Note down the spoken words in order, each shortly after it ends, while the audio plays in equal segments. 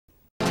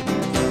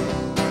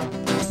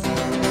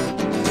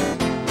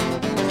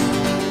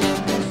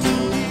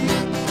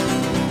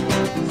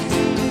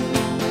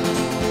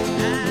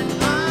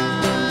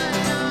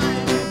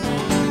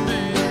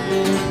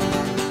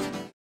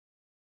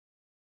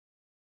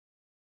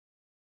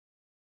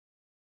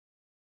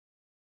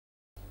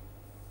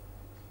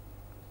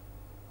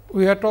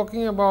We are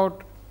talking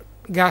about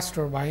gas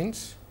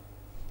turbines.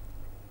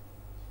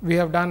 We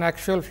have done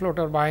axial flow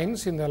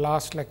turbines in the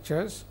last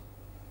lectures.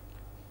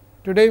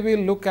 Today, we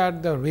will look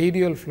at the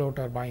radial flow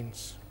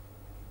turbines.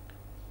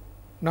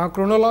 Now,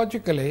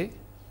 chronologically,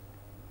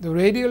 the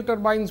radial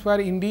turbines were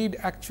indeed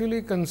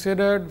actually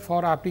considered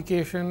for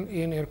application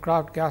in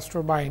aircraft gas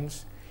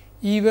turbines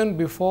even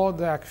before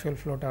the axial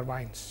flow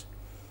turbines.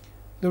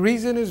 The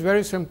reason is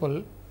very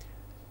simple.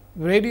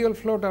 Radial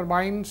flow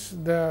turbines,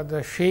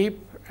 the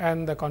shape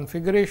and the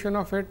configuration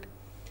of it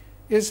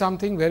is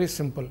something very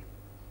simple.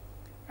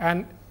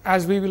 And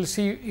as we will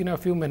see in a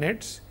few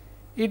minutes,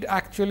 it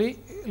actually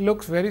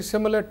looks very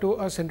similar to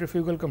a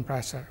centrifugal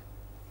compressor.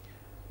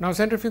 Now,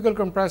 centrifugal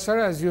compressor,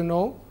 as you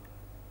know,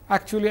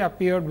 actually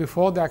appeared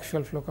before the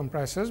axial flow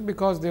compressors,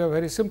 because they are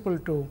very simple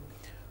to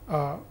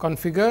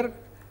configure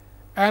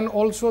and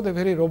also the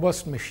very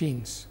robust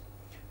machines.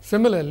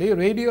 Similarly,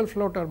 radial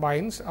flow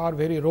turbines are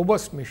very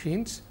robust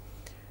machines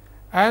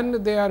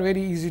and they are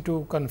very easy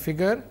to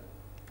configure,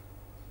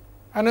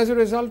 and as a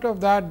result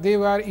of that they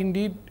were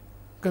indeed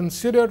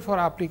considered for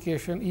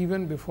application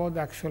even before the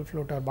axial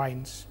flow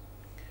turbines.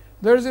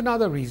 There is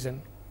another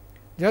reason.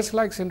 Just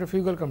like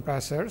centrifugal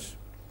compressors,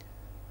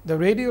 the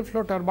radial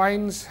flow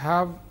turbines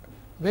have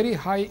very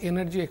high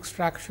energy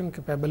extraction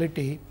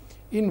capability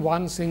in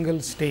one single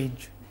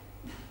stage.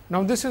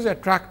 Now, this is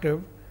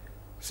attractive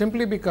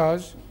simply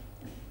because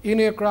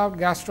in aircraft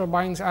gas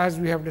turbines, as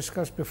we have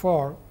discussed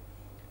before,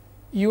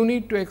 you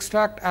need to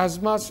extract as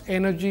much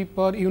energy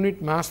per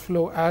unit mass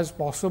flow as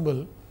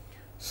possible,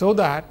 so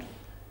that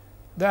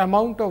the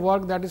amount of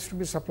work that is to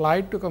be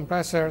supplied to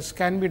compressors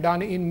can be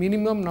done in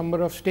minimum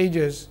number of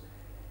stages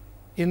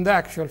in the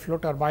axial flow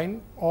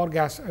turbine or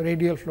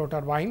radial flow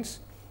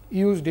turbines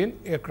used in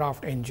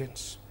aircraft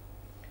engines.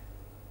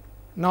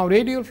 Now,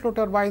 radial flow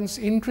turbines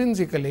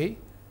intrinsically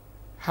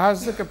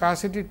has the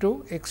capacity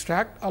to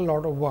extract a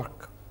lot of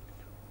work,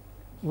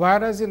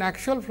 whereas in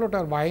axial flow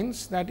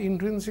turbines that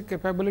intrinsic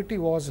capability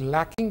was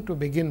lacking to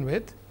begin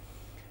with.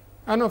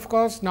 And of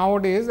course,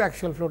 nowadays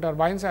axial flow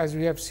turbines, as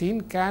we have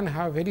seen, can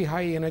have very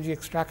high energy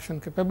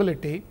extraction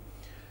capability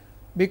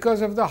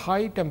because of the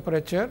high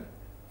temperature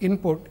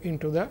input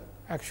into the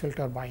axial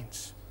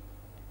turbines.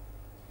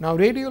 Now,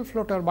 radial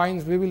flow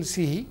turbines, we will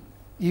see,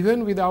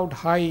 even without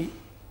high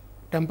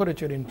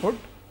temperature input,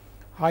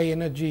 high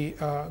energy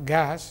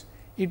gas,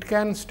 it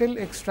can still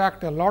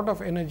extract a lot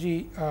of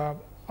energy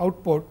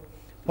output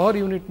per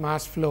unit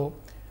mass flow,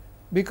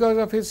 because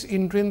of its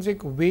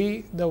intrinsic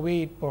way, the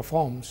way it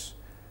performs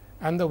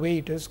and the way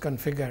it is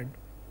configured.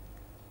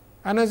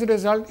 And as a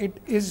result,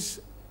 it is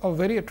a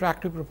very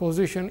attractive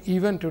proposition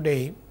even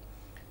today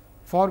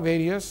for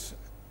various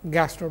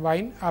gas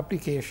turbine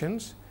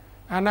applications.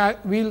 And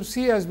we will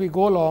see as we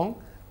go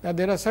along that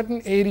there are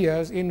certain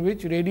areas in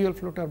which radial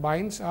flow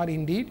turbines are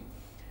indeed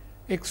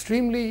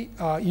extremely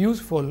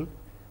useful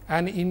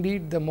and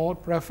indeed the more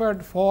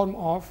preferred form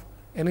of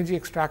energy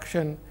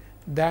extraction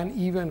than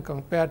even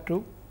compared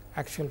to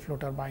axial flow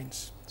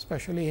turbines,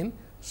 especially in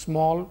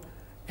small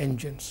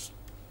engines.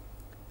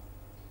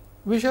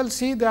 We shall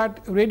see that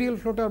radial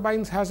flow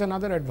turbines has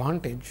another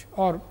advantage,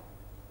 or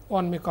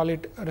one may call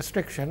it a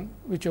restriction,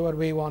 whichever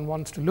way one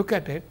wants to look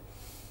at it.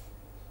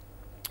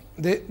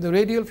 The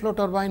radial flow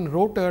turbine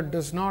rotor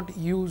does not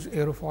use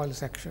aerofoil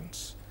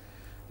sections.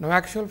 Now,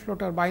 axial flow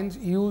turbines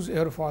use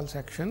aerofoil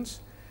sections,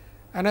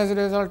 and as a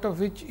result of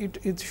which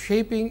its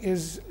shaping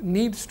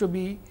needs to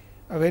be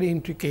very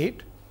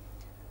intricate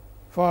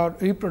for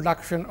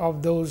reproduction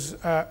of those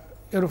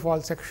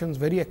aerofoil sections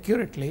very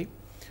accurately,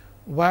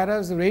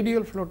 whereas the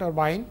radial flow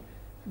turbine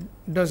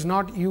does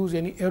not use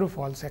any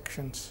aerofoil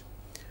sections.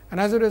 And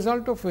as a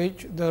result of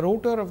which, the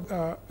rotor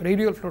of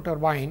radial flow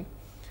turbine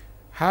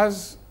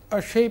has a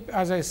shape,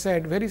 as I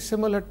said, very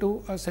similar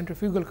to a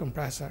centrifugal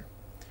compressor,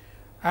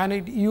 and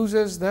it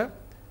uses the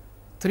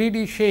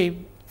 3D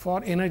shape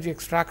for energy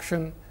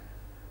extraction.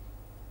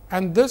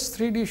 And this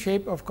 3D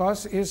shape, of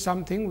course, is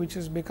something which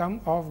has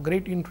become of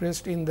great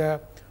interest in the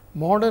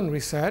modern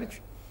research.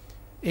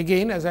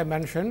 Again, as I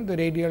mentioned, the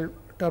radial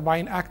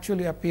turbine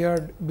actually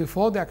appeared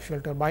before the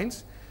axial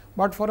turbines,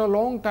 but for a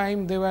long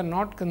time they were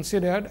not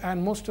considered,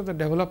 and most of the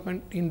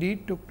development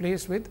indeed took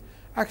place with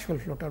axial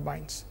flow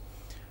turbines.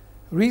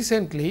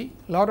 Recently,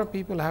 a lot of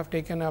people have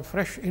taken a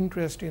fresh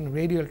interest in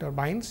radial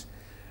turbines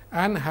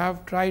and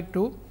have tried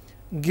to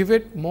give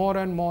it more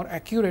and more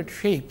accurate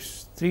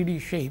shapes, 3D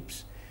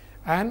shapes,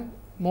 and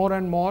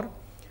more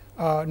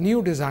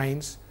new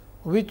designs,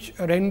 which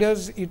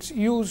renders its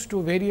use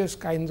to various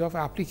kinds of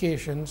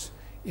applications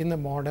in the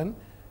modern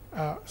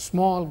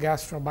small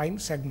gas turbine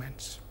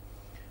segments.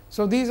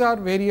 So, these are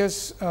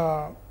various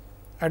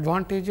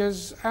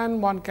advantages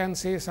and one can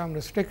say some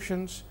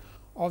restrictions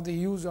of the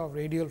use of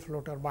radial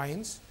flow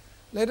turbines.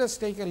 Let us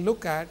take a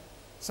look at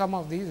some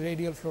of these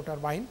radial flow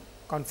turbine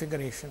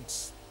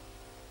configurations.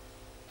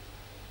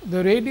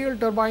 The radial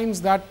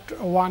turbines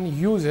that one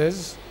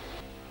uses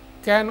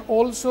can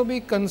also be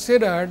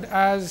considered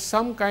as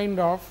some kind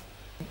of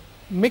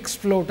mixed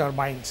flow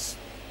turbines.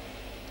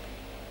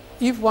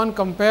 if one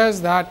compares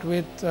that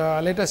with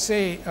let us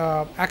say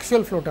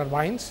axial flow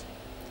turbines,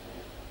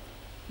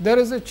 there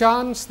is a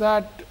chance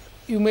that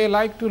you may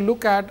like to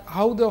look at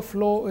how the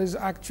flow is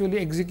actually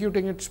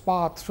executing its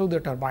path through the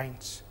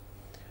turbines.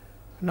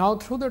 Now,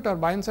 through the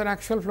turbines, an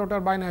axial flow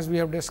turbine, as we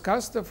have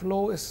discussed, the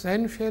flow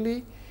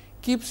essentially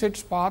keeps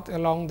its path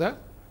along the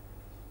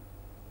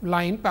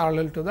line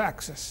parallel to the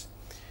axis.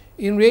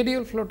 In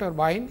radial flow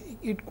turbine,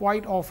 it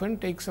quite often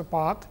takes a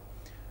path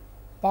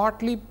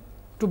partly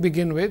to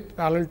begin with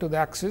parallel to the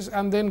axis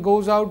and then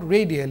goes out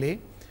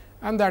radially,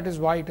 and that is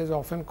why it is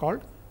often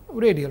called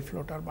radial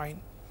flow turbine.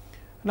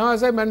 Now,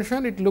 as I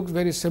mentioned, it looks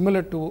very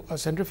similar to a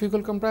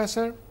centrifugal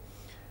compressor,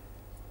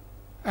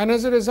 and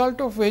as a result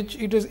of which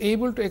it is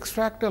able to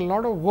extract a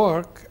lot of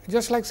work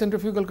just like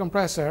centrifugal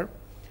compressor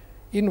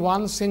in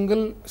one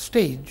single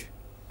stage,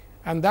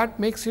 and that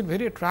makes it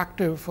very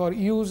attractive for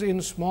use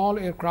in small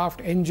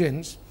aircraft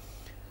engines,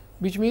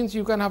 which means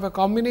you can have a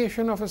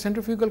combination of a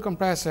centrifugal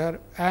compressor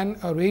and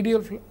a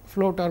radial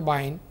flow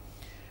turbine,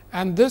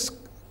 and this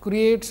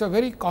creates a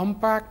very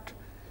compact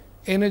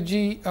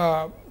energy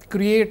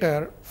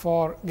creator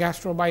for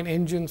gas turbine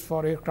engines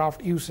for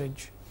aircraft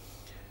usage.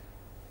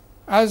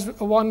 As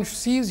one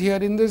sees here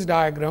in this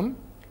diagram,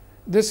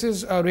 this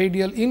is a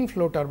radial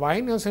inflow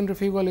turbine, a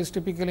centrifugal is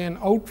typically an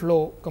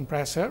outflow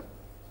compressor,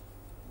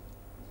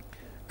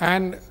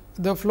 and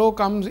the flow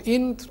comes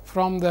in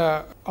from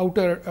the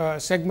outer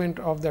segment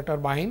of the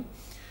turbine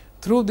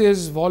through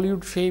this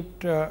volute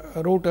shaped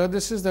rotor.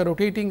 This is the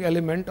rotating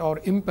element or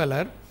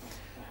impeller,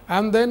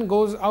 and then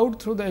goes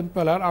out through the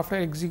impeller after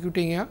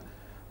executing a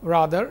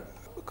rather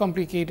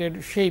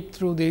complicated shape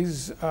through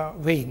these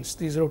vanes,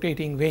 these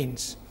rotating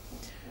vanes.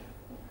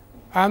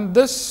 And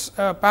this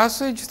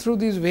passage through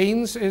these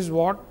vanes is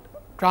what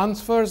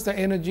transfers the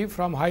energy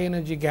from high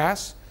energy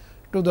gas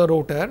to the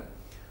rotor.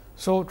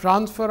 So,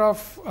 transfer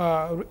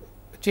of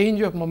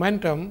change of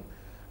momentum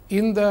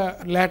in the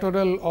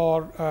lateral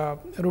or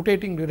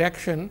rotating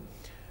direction,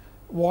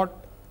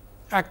 what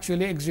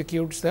actually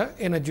executes the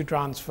energy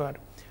transfer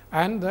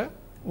and the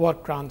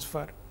work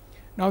transfer.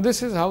 Now,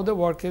 this is how the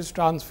work is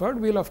transferred.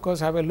 We will of course,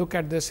 have a look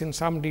at this in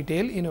some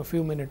detail in a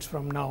few minutes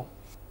from now.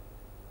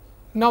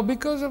 Now,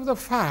 because of the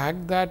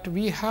fact that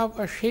we have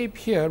a shape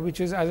here, which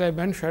is, as I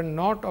mentioned,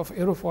 not of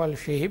aerofoil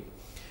shape,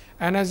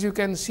 and as you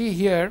can see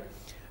here,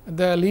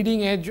 the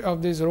leading edge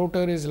of this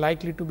rotor is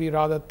likely to be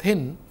rather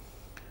thin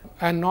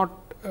and not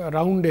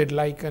rounded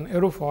like an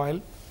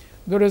aerofoil.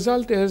 The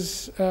result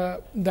is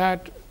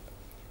that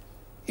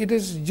it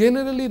is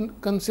generally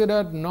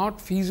considered not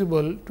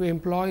feasible to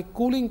employ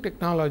cooling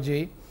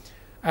technology,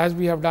 as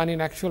we have done in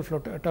axial flow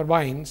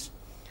turbines,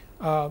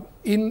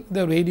 in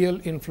the radial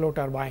inflow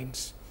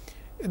turbines.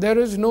 There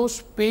is no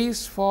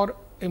space for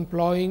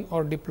employing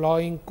or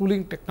deploying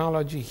cooling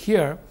technology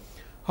here.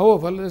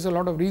 However, there is a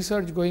lot of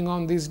research going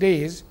on these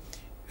days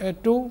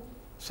to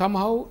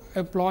somehow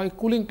employ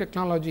cooling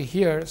technology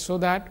here, so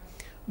that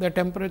the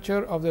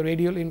temperature of the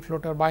radial inflow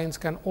turbines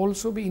can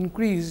also be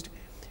increased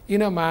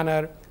in a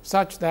manner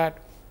such that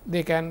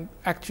they can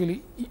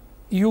actually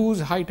use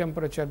high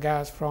temperature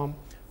gas from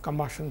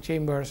combustion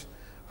chambers,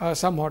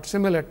 somewhat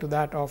similar to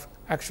that of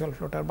axial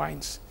flow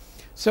turbines.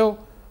 So,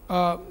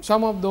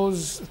 some of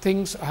those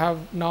things have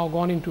now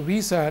gone into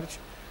research,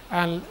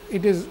 and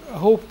it is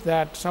hoped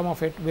that some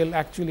of it will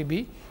actually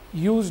be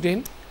used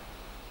in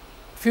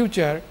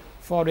future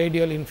for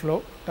radial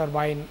inflow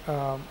turbine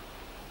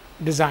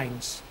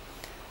designs.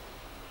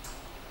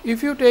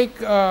 If you take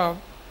a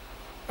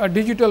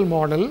digital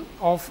model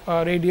of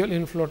a radial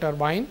inflow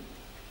turbine,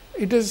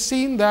 it is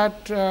seen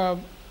that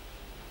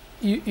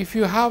if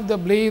you have the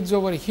blades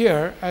over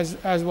here,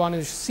 as one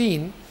is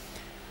seen,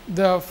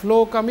 the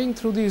flow coming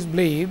through these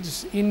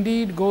blades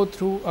indeed go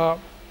through a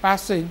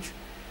passage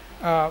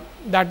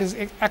that is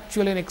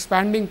actually an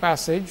expanding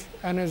passage,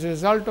 and as a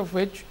result of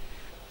which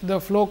the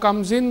flow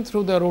comes in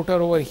through the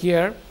rotor over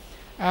here,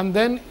 and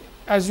then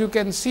as you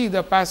can see,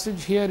 the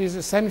passage here is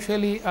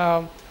essentially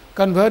a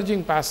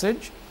converging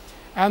passage,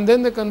 and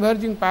then the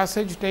converging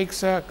passage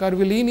takes a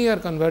curvilinear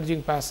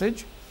converging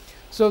passage.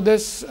 So,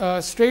 this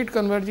straight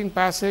converging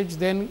passage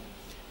then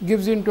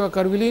gives into a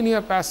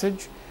curvilinear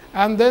passage,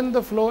 and then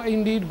the flow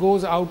indeed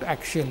goes out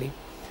axially.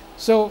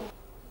 So,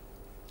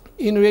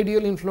 in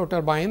radial inflow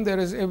turbine, there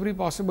is every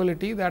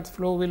possibility that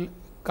flow will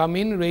come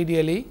in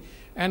radially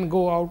and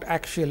go out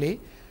axially,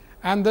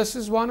 and this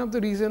is one of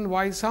the reasons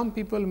why some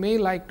people may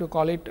like to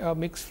call it a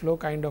mixed flow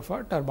kind of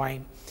a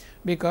turbine,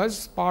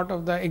 because part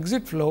of the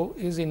exit flow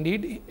is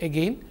indeed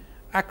again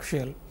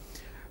axial.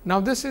 Now,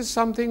 this is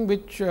something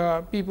which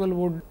people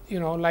would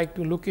like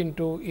to look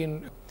into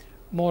in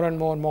more and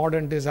more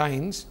modern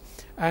designs,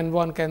 and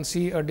one can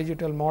see a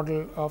digital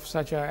model of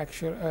such a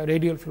actual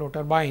radial flow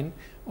turbine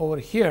over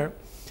here.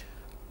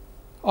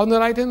 On the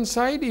right hand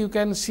side, you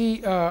can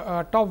see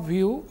a top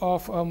view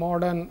of a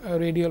modern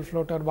radial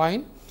flow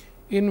turbine,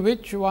 in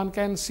which one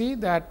can see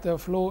that the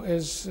flow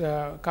is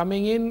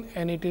coming in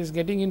and it is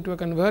getting into a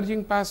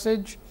converging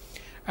passage,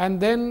 and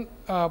then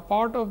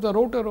part of the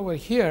rotor over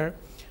here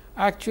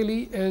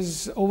actually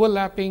is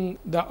overlapping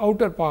the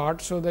outer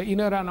part. So, the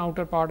inner and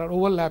outer part are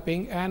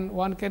overlapping, and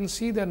one can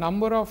see the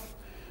number of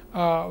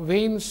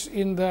veins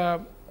in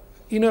the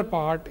inner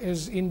part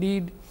is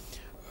indeed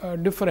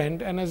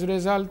different, and as a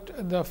result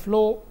the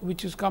flow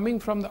which is coming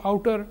from the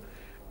outer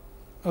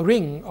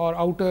ring or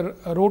outer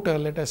rotor,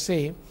 let us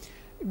say,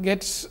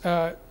 gets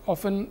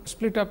often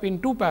split up in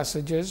two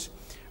passages,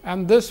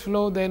 and this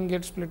flow then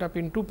gets split up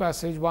in two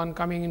passages, one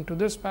coming into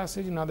this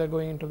passage, another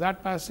going into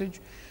that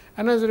passage,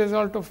 and as a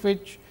result of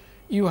which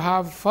you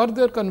have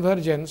further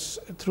convergence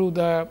through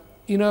the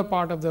inner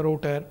part of the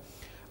rotor,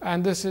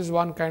 and this is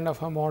one kind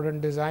of a modern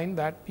design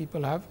that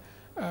people have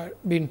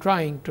been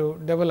trying to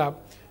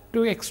develop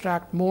to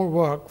extract more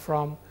work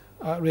from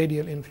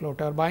radial inflow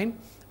turbine.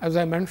 As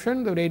I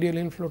mentioned, the radial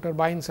inflow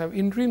turbines have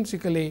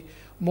intrinsically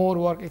more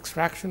work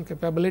extraction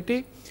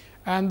capability,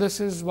 and this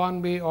is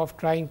one way of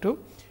trying to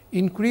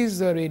increase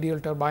the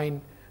radial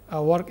turbine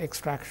work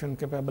extraction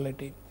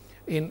capability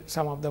in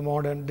some of the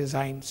modern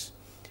designs.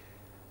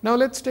 Now,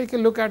 let us take a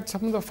look at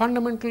some of the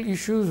fundamental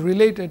issues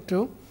related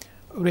to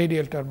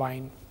radial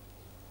turbine.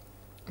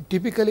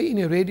 Typically, in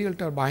a radial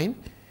turbine,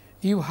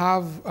 you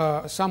have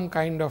some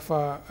kind of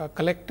a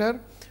collector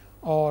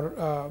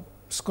or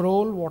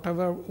scroll,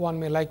 whatever one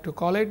may like to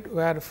call it,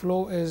 where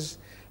flow is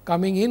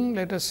coming in,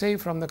 let us say,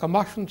 from the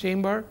combustion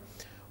chamber,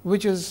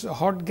 which is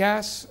hot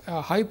gas,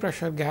 high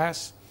pressure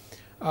gas,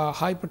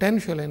 high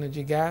potential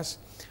energy gas,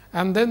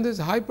 and then this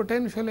high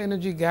potential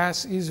energy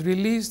gas is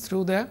released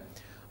through the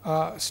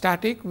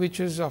static, which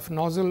is of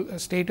nozzle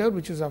stator,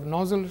 which is of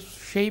nozzle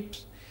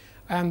shapes,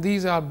 and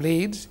these are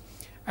blades,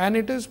 and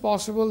it is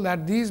possible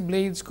that these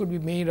blades could be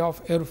made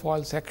of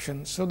airfoil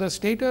sections. So, the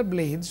stator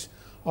blades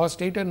or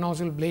stator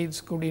nozzle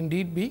blades could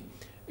indeed be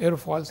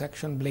airfoil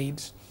section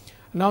blades.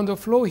 Now, the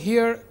flow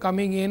here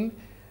coming in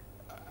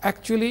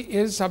actually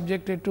is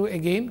subjected to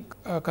again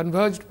a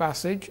converged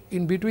passage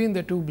in between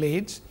the two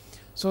blades.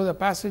 So, the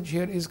passage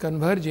here is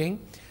converging,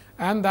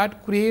 and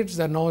that creates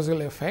the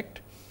nozzle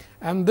effect,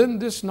 and then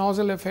this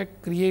nozzle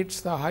effect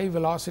creates the high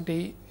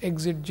velocity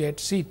exit jet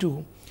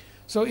C2.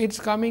 So, it is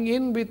coming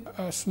in with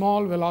a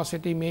small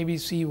velocity, maybe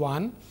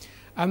C1,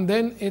 and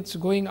then it is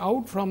going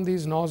out from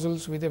these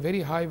nozzles with a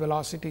very high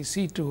velocity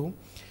C2,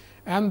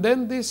 and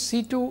then this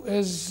C2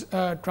 is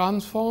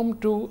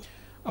transformed to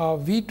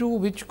V2,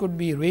 which could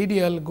be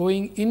radial,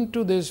 going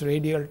into this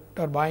radial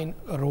turbine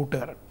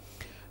rotor.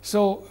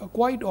 So,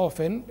 quite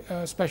often,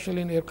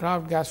 especially in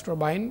aircraft gas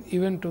turbine,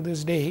 even to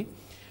this day,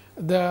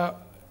 the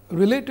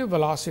relative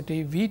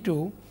velocity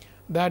V2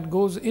 that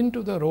goes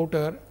into the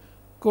rotor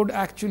could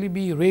actually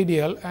be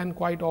radial, and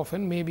quite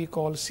often may be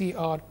called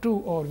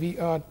CR2 or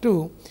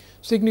VR2,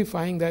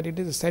 signifying that it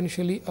is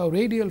essentially a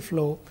radial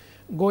flow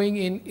going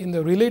in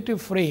the relative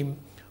frame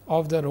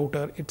of the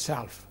rotor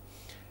itself.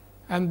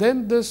 And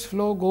then this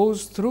flow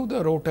goes through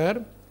the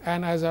rotor,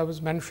 and as I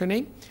was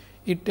mentioning,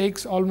 it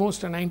takes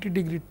almost a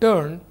 90-degree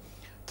turn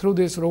through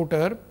this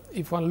rotor.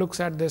 If one looks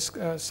at this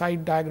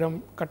side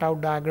diagram,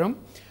 cutout diagram,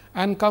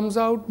 and comes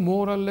out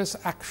more or less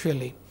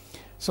axially.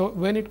 So,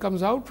 when it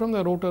comes out from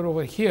the rotor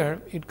over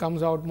here, it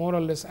comes out more or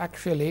less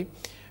axially,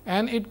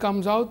 and it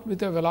comes out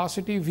with a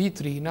velocity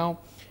V3. Now,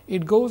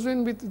 it goes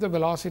in with the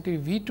velocity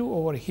V2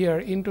 over here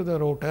into the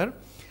rotor,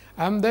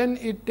 and then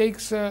it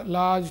takes a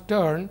large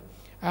turn,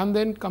 and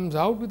then comes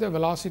out with a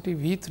velocity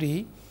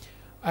V3.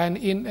 And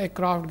in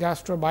aircraft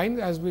gas turbine,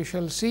 as we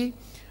shall see,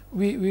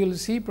 we will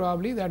see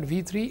probably that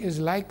V3 is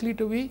likely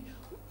to be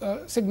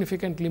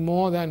significantly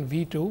more than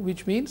V2,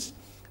 which means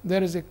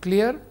there is a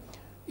clear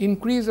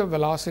increase of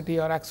velocity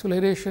or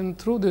acceleration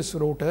through this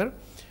rotor,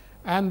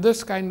 and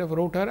this kind of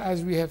rotor,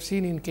 as we have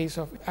seen in case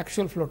of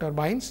axial flow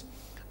turbines,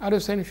 are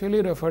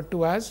essentially referred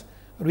to as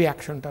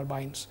reaction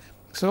turbines.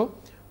 So,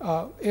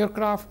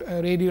 aircraft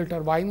radial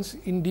turbines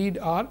indeed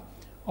are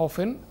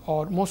often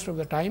or most of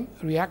the time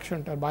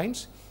reaction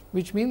turbines,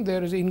 which means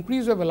there is an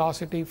increase of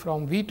velocity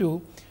from V2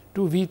 to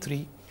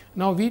V3.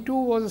 Now, V2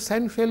 was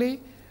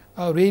essentially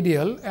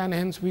radial, and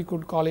hence we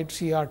could call it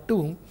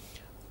CR2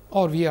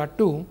 or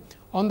VR2.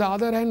 On the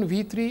other hand,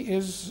 V3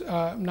 is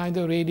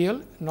neither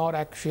radial nor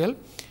axial.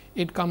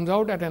 It comes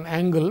out at an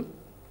angle,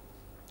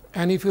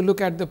 and if you look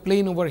at the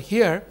plane over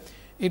here,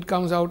 it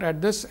comes out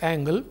at this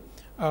angle,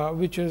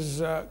 which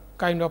is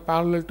kind of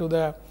parallel to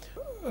the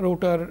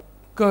rotor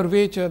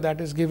curvature that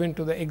is given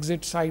to the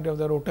exit side of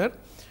the rotor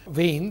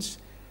vanes.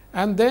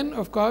 And then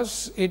of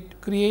course, it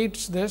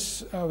creates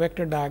this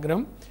vector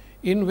diagram,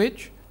 in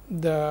which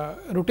the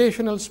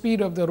rotational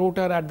speed of the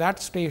rotor at that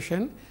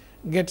station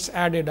gets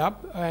added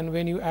up, and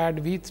when you add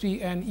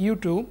V3 and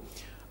U2,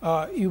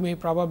 you may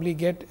probably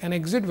get an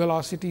exit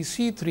velocity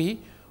C3,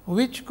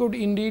 which could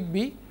indeed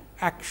be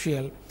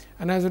axial.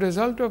 And as a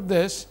result of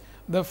this,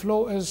 the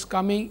flow is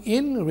coming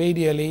in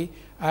radially,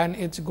 and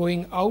it is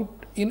going out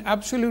in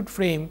absolute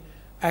frame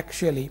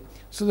axially.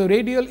 So, the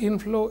radial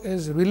inflow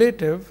is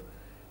relative,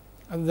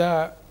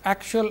 the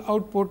axial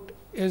output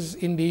is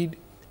indeed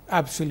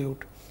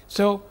absolute.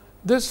 So,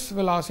 this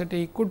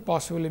velocity could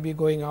possibly be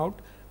going out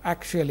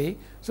axially.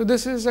 So,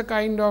 this is a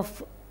kind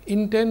of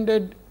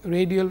intended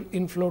radial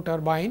inflow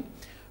turbine.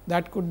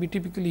 that could be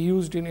typically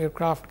used in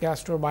aircraft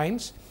gas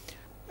turbines.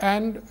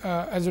 And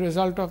as a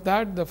result of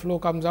that, the flow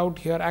comes out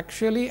here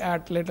actually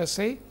at, let us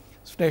say,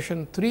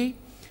 station 3,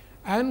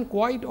 and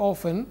quite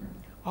often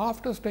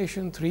after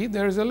station 3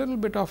 there is a little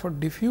bit of a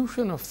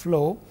diffusion of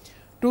flow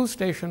to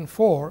station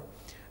 4.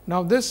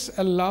 Now, this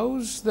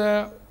allows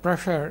the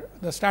pressure,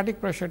 the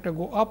static pressure, to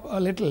go up a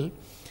little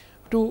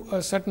to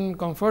a certain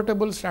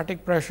comfortable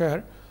static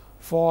pressure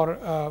for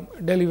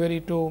delivery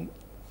to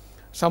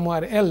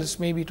somewhere else,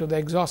 maybe to the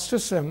exhaust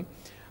system.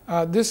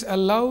 This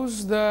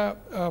allows the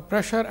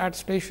pressure at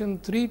station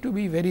 3 to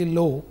be very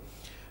low.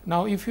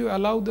 Now, if you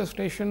allow the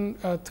station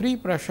 3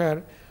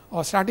 pressure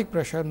or static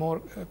pressure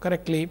more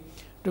correctly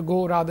to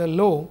go rather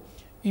low,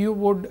 you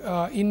would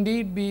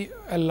indeed be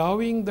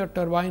allowing the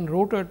turbine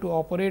rotor to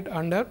operate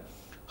under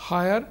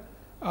higher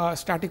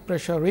static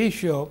pressure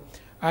ratio,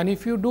 and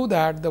if you do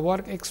that, the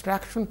work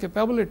extraction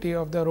capability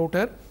of the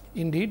rotor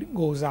indeed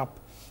goes up.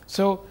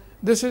 So,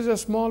 this is a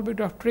small bit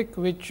of trick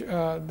which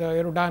the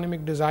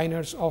aerodynamic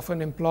designers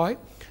often employ,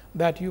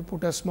 that you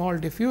put a small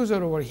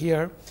diffuser over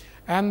here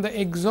and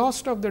the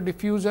exhaust of the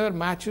diffuser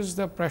matches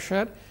the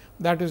pressure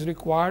that is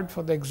required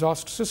for the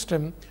exhaust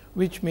system,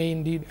 which may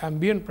indeed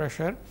ambient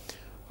pressure,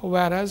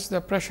 whereas the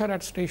pressure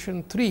at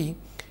station 3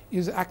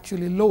 is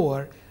actually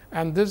lower,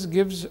 and this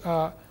gives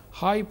a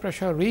high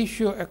pressure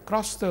ratio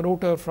across the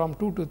rotor from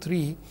 2 to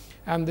 3,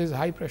 and this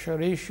high pressure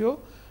ratio,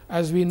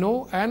 as we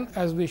know and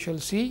as we shall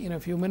see in a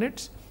few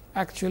minutes,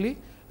 actually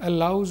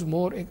allows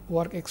more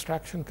work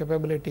extraction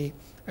capability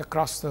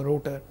across the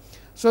rotor.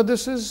 So,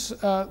 this is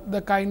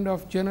the kind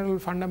of general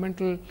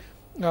fundamental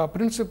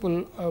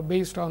principle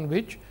based on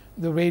which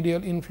the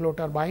radial inflow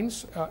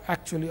turbines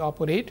actually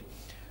operate.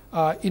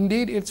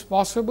 Indeed, it is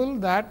possible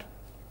that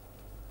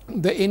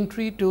the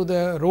entry to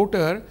the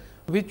rotor,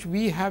 which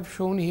we have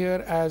shown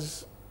here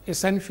as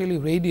essentially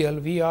radial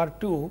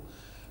VR2,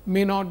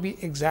 may not be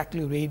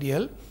exactly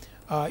radial.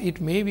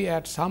 It may be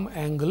at some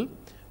angle,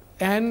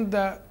 and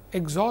the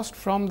exhaust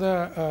from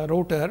the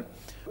rotor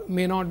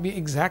may not be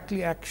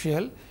exactly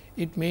axial.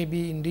 It may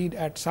be indeed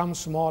at some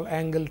small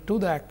angle to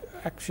the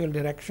axial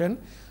direction.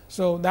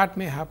 So, that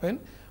may happen,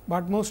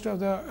 but most of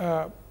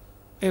the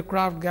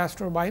aircraft gas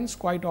turbines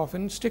quite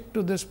often stick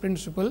to this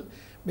principle,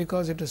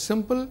 because it is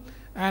simple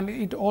and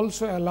it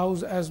also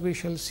allows, as we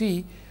shall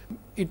see,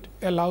 it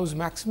allows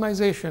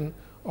maximization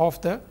of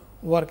the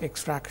work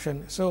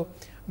extraction. So,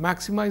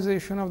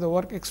 maximization of the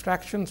work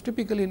extractions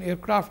typically in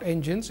aircraft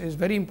engines is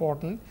very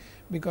important,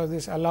 because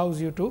this allows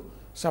you to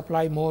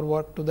supply more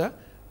work to the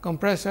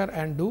compressor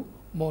and do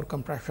more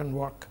compression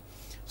work.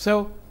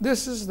 So,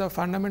 this is the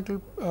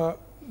fundamental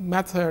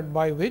method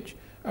by which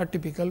a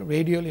typical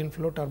radial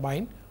inflow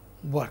turbine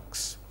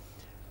works.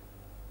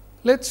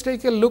 Let us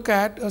take a look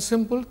at a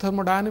simple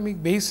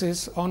thermodynamic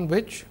basis on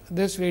which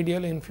this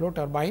radial inflow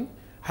turbine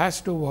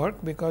has to work,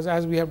 because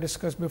as we have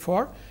discussed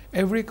before,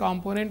 every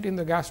component in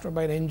the gas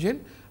turbine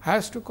engine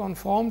has to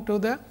conform to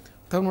the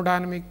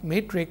thermodynamic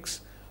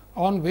matrix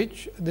on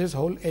which this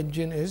whole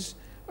engine is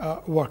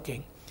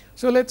working.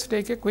 So, let us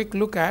take a quick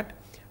look at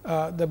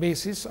the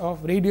basis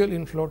of radial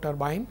inflow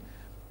turbine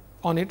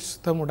on its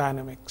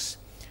thermodynamics.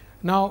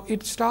 Now,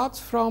 it starts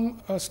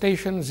from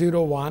station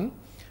 01,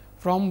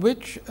 from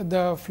which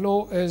the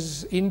flow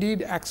is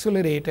indeed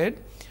accelerated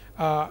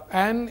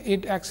and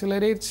it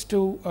accelerates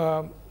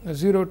to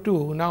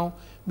 02. Now,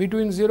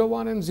 between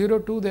 01 and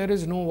 02 there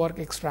is no work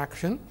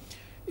extraction.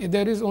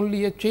 There is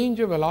only a change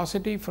of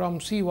velocity from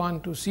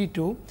C1 to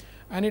C2,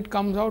 and it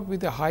comes out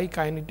with a high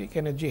kinetic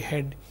energy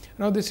head.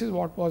 Now, this is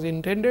what was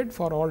intended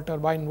for all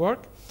turbine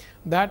work,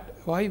 that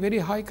very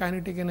high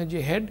kinetic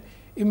energy head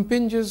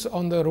impinges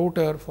on the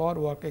rotor for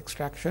work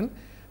extraction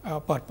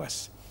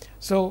purpose.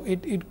 So,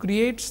 it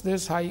creates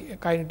this high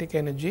kinetic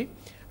energy,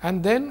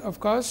 and then of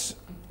course,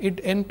 it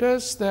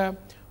enters the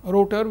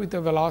rotor with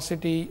a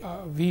velocity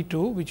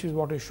V2, which is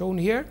what is shown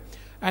here,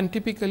 and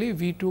typically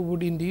V2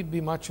 would indeed be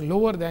much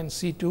lower than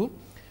C2,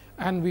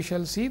 and we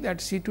shall see that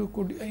C2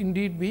 could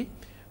indeed be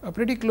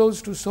pretty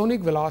close to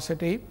sonic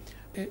velocity.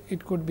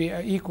 It could be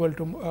equal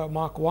to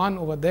Mach 1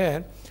 over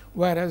there,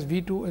 whereas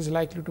V2 is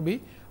likely to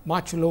be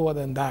much lower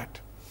than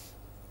that.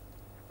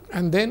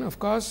 And then of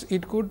course,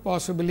 it could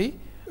possibly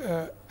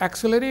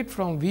accelerate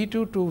from V2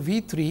 to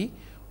V3,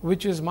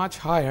 which is much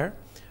higher,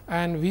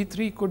 and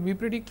V3 could be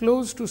pretty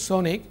close to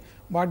sonic,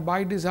 but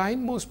by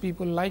design most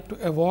people like to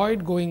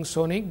avoid going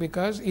sonic,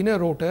 because in a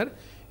rotor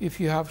if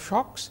you have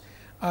shocks,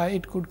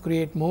 it could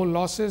create more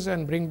losses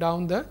and bring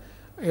down the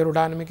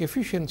aerodynamic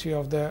efficiency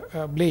of the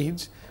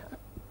blades.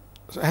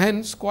 So,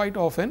 hence, quite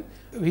often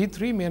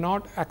V3 may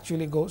not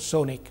actually go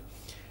sonic,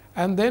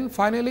 and then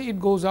finally, it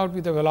goes out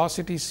with a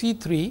velocity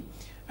C3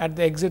 at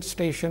the exit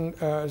station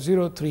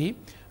 03.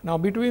 Now,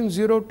 between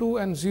 02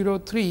 and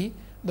 03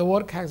 the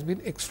work has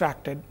been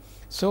extracted.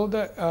 So,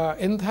 the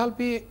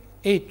enthalpy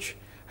H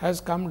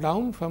has come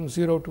down from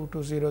 02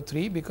 to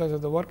 03 because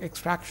of the work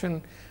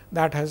extraction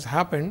that has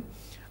happened.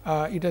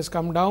 It has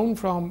come down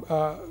from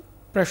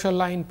pressure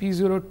line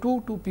P02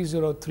 to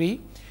P03.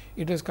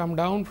 It has come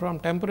down from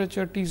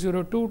temperature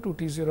T02 to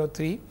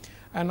T03,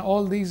 and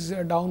all these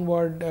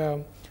downward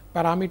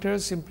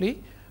parameters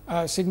simply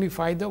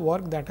signify the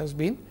work that has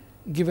been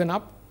given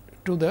up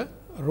to the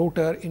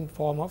rotor in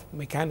form of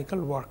mechanical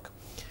work.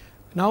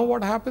 Now,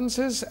 what happens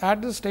is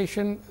at the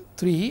station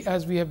 3,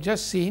 as we have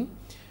just seen,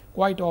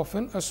 quite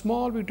often a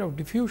small bit of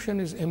diffusion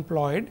is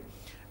employed,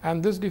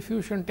 and this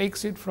diffusion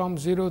takes it from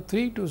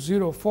 0.3 to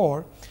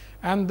 0.4,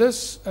 and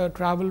this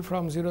travel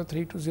from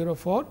 0.3 to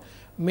 0.4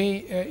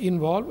 may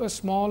involve a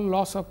small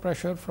loss of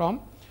pressure from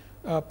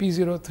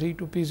P03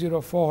 to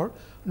P04.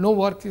 No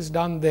work is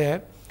done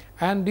there,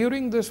 and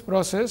during this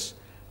process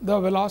the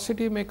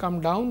velocity may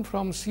come down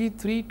from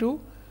C3 to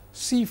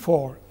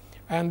C4,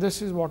 and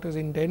this is what is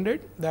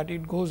intended, that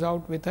it goes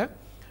out with a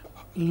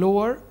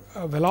lower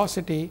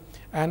velocity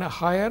and a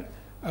higher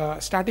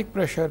static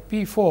pressure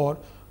P4,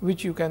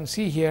 which you can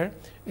see here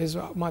is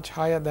much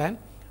higher than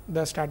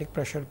the static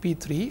pressure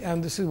P3,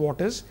 and this is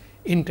what is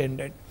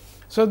intended.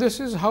 So, this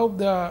is how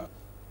the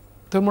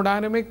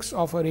thermodynamics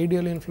of a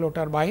radial inflow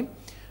turbine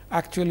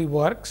actually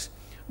works.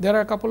 There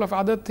are a couple of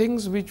other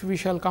things which we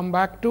shall come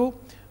back to.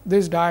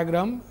 This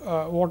diagram,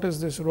 what is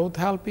this rho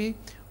enthalpy?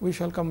 We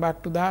shall come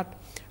back to that,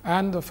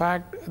 and the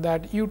fact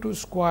that U2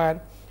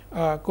 square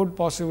could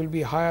possibly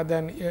be higher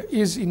than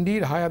is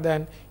indeed higher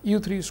than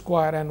U3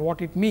 square, and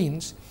what it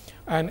means,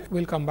 and we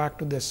will come back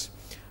to this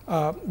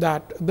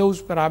that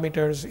those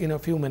parameters in a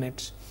few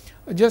minutes.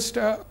 Just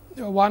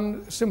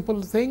one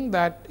simple thing,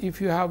 that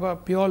if you have a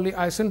purely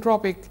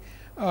isentropic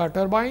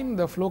turbine,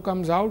 the flow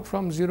comes out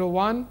from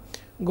 0.1,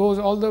 goes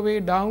all the way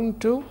down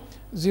to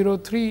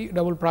 0.3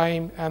 double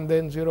prime and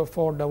then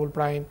 0.4 double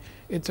prime.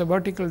 It is a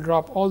vertical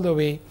drop all the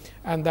way,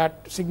 and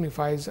that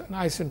signifies an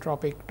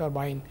isentropic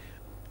turbine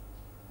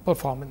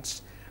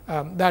performance.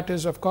 That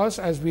is, of course,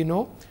 as we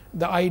know,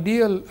 the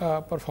ideal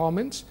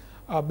performance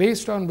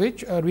based on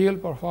which a real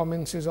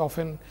performance is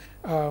often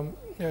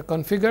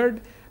configured,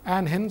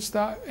 and hence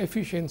the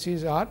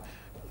efficiencies are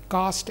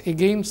cast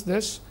against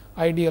this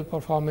ideal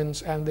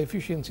performance, and the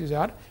efficiencies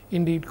are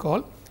indeed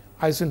called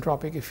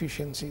isentropic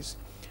efficiencies.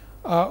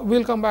 We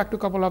will come back to a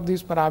couple of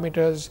these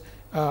parameters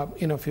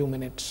in a few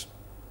minutes.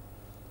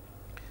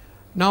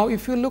 Now,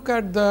 if you look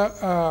at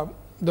the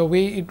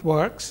way it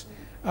works,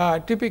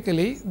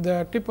 typically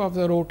the tip of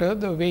the rotor,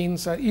 the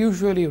vanes are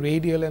usually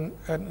radial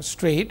and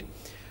straight,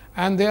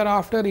 and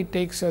thereafter it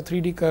takes a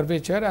 3D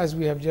curvature, as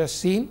we have just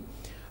seen,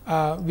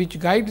 which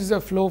guides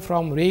the flow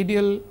from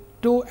radial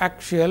to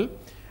axial,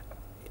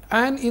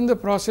 and in the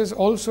process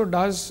also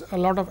does a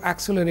lot of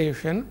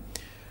acceleration,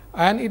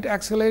 and it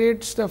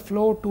accelerates the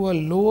flow to a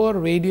lower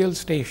radial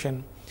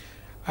station,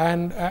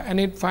 and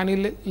it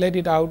finally let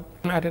it out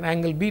at an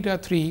angle beta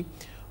 3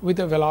 with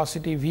a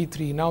velocity v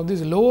 3. Now,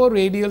 this lower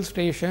radial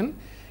station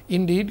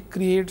indeed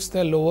creates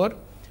the lower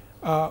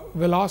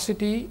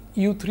velocity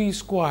u 3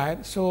 square.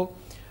 So,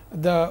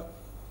 the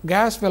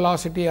gas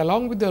velocity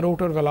along with the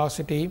rotor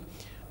velocity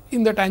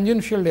in the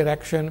tangential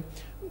direction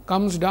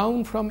comes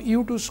down from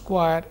u 2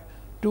 square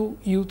to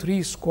u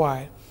 3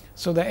 square.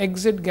 So, the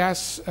exit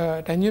gas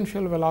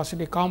tangential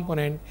velocity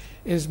component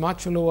is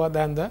much lower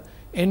than the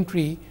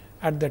entry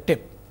at the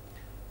tip.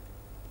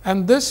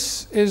 And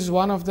this is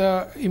one of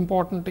the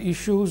important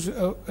issues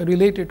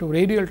related to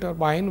radial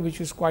turbine,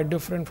 which is quite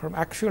different from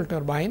axial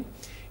turbine.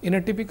 In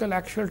a typical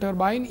axial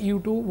turbine,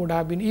 U2 would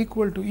have been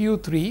equal to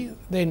U3,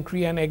 the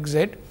entry and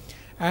exit,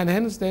 and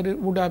hence there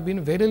would have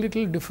been very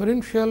little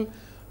differential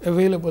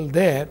available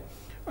there.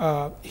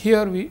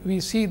 Here we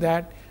see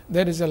that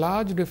there is a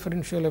large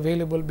differential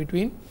available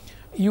between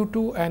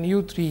U2 and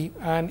U3,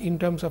 and in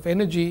terms of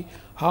energy,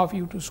 half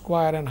U2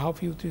 square and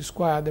half U3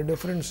 square, the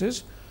difference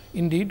is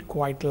indeed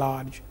quite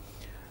large.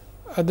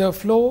 The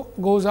flow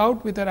goes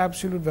out with an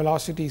absolute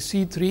velocity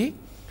C3,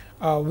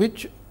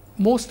 which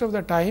most of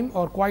the time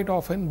or quite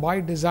often by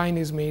design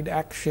is made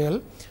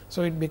axial.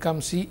 So, it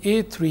becomes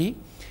CA3,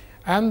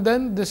 and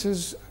then this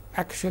is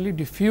actually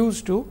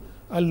diffused to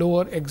a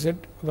lower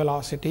exit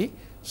velocity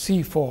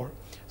C4.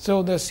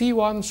 So, the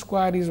C1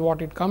 square is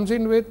what it comes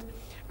in with,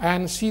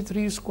 and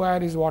C3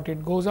 square is what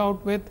it goes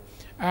out with,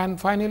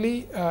 and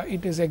finally,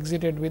 it is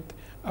exited with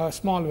a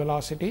small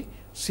velocity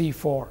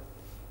C4.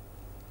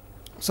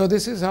 So,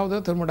 this is how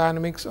the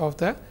thermodynamics of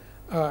the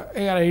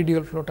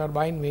radial flow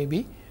turbine may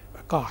be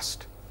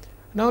cast.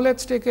 Now, let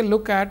us take a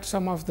look at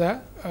some of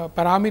the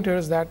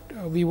parameters that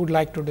we would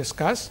like to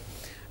discuss.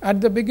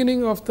 At the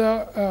beginning of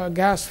the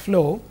gas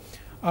flow,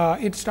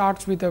 it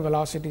starts with a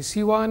velocity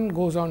C1,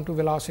 goes on to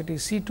velocity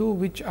C2,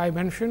 which I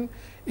mentioned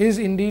is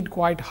indeed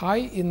quite high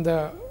in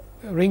the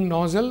ring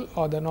nozzle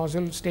or the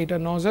nozzle stator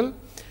nozzle,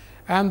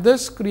 and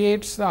this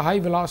creates the high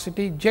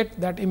velocity jet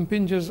that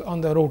impinges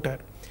on the rotor.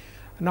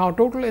 Now,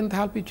 total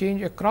enthalpy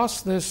change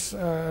across this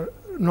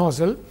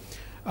nozzle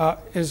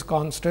is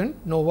constant,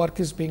 no work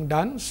is being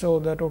done. So,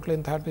 the total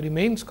enthalpy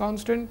remains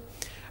constant,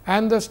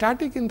 and the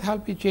static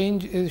enthalpy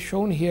change is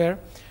shown here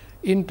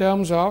in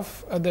terms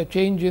of the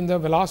change in the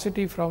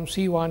velocity from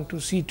C1 to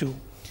C2.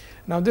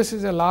 Now, this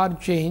is a large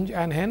change,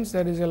 and hence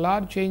there is a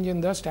large change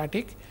in the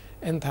static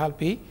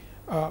enthalpy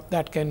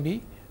that can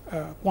be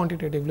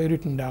quantitatively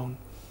written down.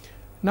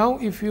 Now,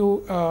 if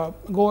you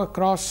go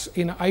across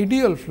in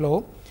ideal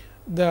flow,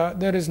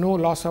 there is no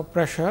loss of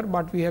pressure,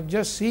 but we have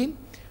just seen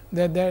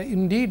that there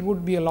indeed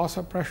would be a loss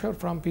of pressure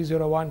from P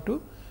 01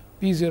 to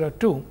P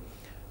 02.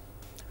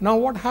 Now,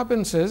 what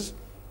happens is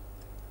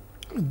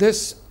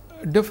this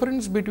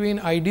difference between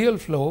ideal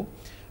flow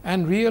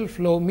and real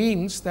flow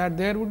means that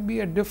there would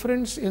be a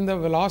difference in the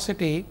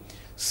velocity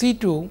C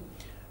 2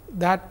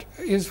 that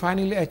is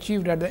finally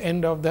achieved at the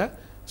end of the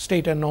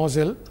stator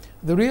nozzle.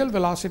 The real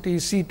velocity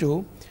is C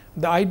 2,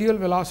 the ideal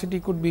velocity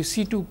could be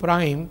C 2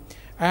 prime,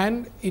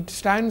 and it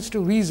stands to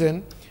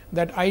reason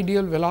that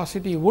ideal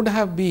velocity would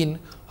have been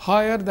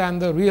higher than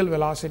the real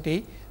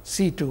velocity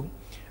C 2.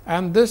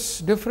 And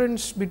this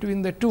difference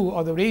between the two,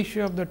 or the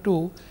ratio of the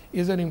two,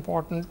 is an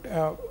important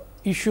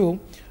issue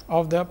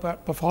of the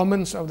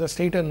performance of the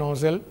stator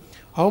nozzle.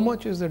 How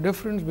much is the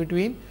difference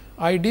between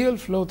ideal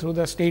flow through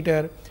the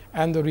stator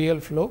and the real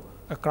flow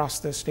across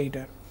the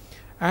stator,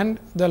 and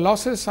the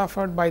losses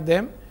suffered by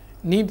them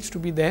needs to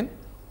be then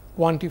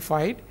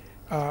quantified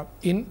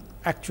in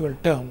actual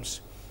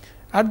terms.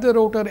 At the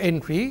rotor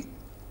entry,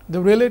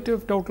 the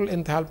relative total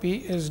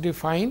enthalpy is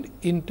defined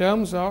in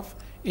terms of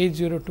H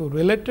 02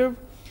 relative,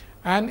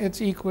 and it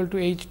is equal to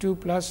H 2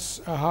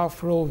 plus a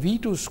half rho V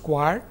 2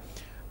 square.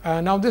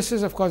 Now, this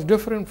is of course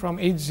different from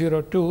H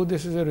 02.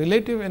 This is a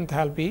relative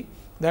enthalpy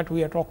that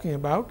we are talking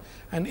about,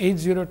 and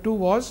H 02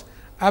 was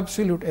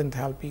absolute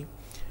enthalpy.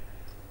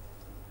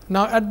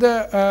 Now, at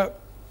the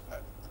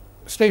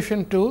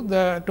station 2,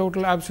 the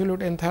total absolute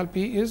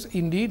enthalpy is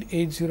indeed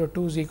H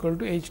 02 is equal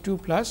to H 2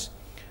 plus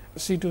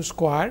C 2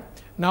 square.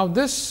 Now,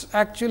 this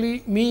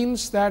actually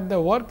means that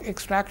the work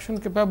extraction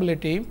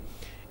capability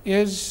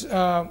is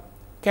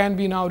can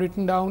be now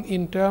written down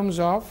in terms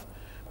of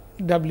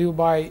W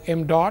by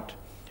m dot,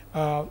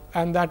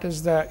 and that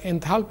is the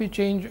enthalpy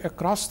change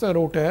across the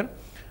rotor,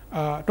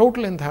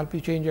 total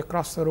enthalpy change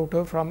across the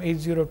rotor from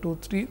H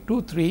 02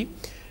 to 3,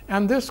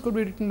 and this could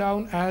be written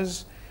down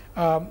as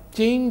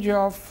change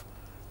of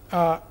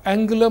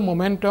angular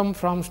momentum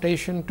from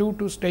station 2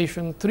 to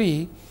station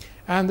 3,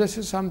 and this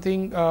is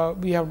something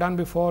we have done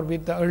before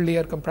with the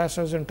earlier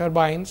compressors and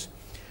turbines,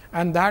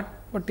 and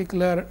that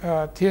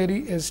particular theory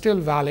is still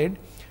valid,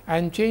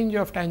 and change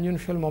of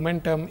tangential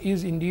momentum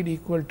is indeed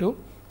equal to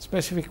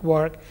specific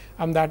work,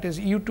 and that is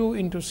U 2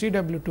 into C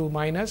W 2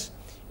 minus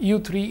U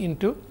 3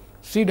 into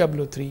C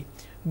W 3.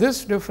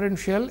 This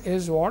differential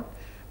is what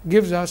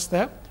gives us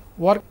the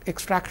work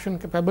extraction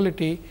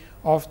capability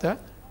of the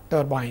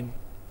turbine.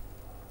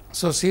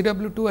 So, C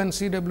W 2 and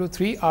C W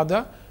 3 are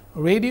the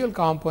radial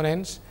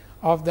components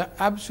of the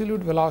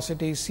absolute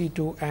velocity C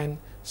 2 and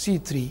C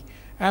 3,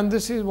 and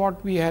this is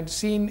what we had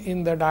seen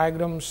in the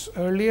diagrams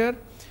earlier,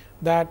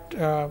 that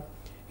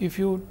if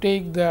you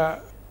take the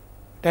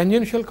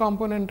tangential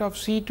component of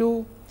C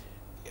 2,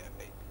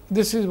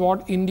 this is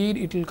what indeed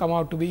it will come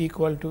out to be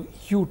equal to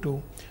U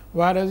 2,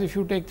 whereas if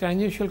you take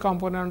tangential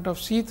component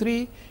of C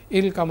 3,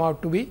 it will come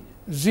out to be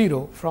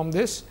 0 from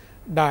this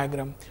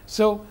diagram.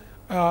 So,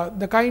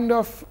 the kind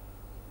of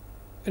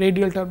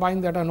radial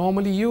turbine that are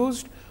normally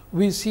used,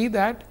 we see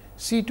that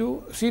C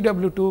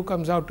 2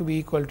 comes out to be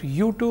equal to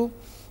U 2,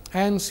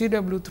 and C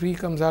W 3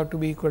 comes out to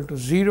be equal to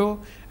 0,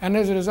 and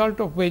as a result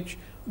of which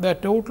the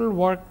total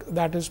work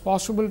that is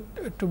possible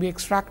to be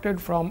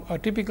extracted from a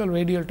typical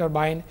radial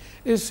turbine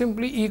is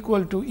simply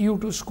equal to U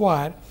 2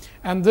 square,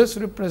 and this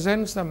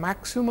represents the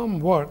maximum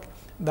work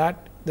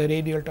that the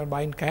radial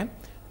turbine can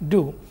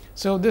do.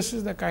 So, this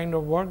is the kind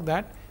of work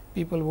that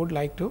people would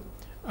like to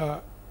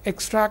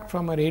extract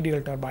from a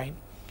radial turbine.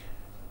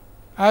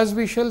 As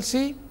we shall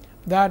see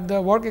that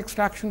the work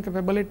extraction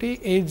capability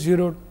H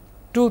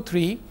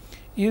 023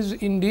 is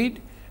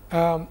indeed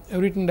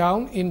written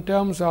down in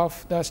terms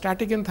of the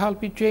static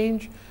enthalpy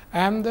change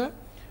and the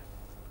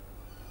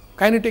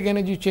kinetic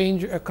energy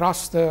change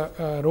across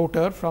the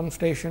rotor from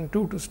station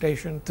 2 to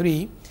station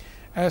 3.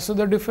 So,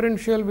 the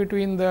differential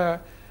between the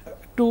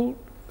two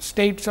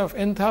states of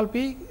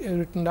enthalpy is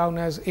written down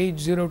as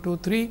H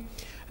 023.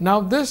 Now,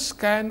 this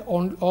can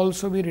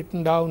also be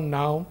written down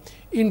now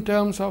in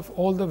terms of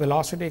all the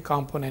velocity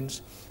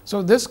components.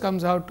 So, this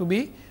comes out to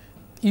be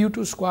U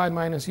 2 square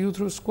minus U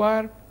 3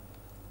 square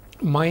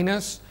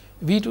minus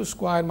V 2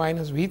 square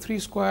minus V 3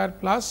 square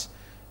plus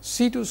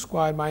C 2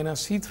 square minus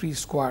C 3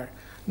 square.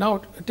 Now,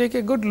 take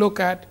a good look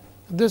at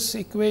this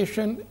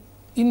equation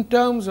in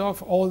terms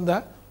of all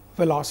the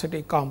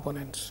velocity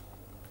components.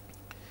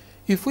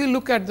 If we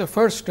look at the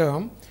first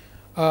term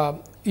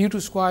U 2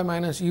 square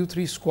minus U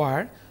 3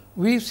 square,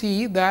 we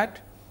see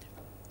that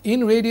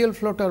in radial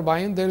flow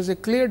turbine there is a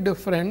clear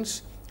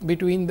difference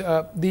between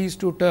these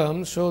two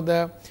terms. So,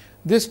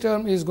 this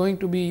term is going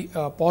to be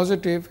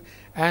positive,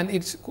 and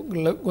it is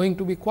going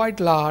to be quite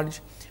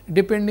large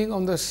depending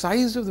on the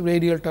size of the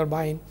radial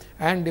turbine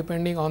and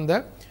depending on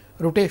the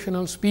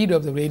rotational speed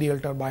of the radial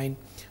turbine.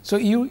 So,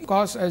 U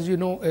cos, as you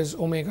know, is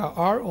omega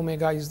r,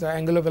 omega is the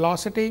angular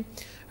velocity,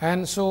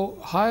 and so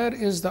higher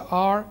is the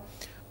r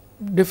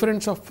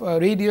difference of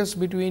radius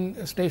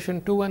between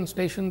station 2 and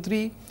station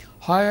 3,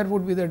 higher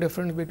would be the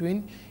difference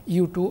between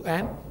U 2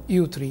 and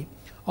U 3.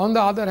 On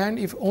the other hand,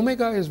 if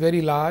omega is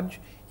very large,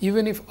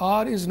 even if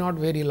r is not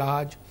very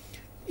large,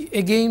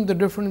 again the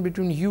difference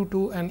between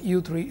U2 and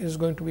U3 is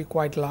going to be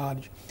quite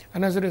large,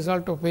 and as a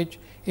result of which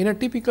in a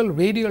typical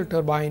radial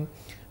turbine,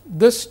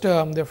 this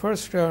term, the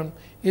first term,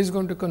 is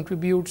going to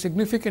contribute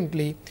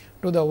significantly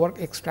to the work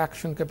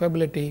extraction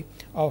capability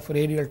of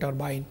radial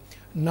turbine.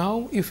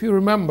 Now, if you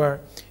remember,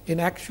 in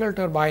axial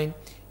turbine,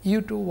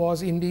 U2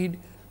 was indeed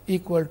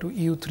equal to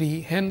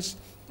U3. Hence,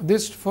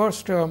 this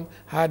first term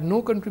had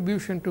no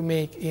contribution to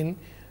make in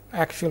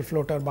axial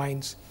flow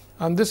turbines,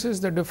 and this is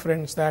the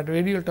difference, that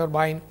radial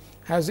turbine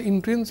has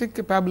intrinsic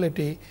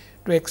capability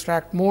to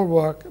extract more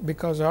work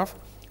because of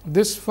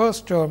this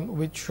first term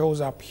which shows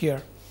up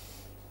here.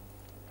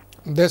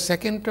 The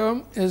second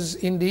term is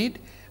indeed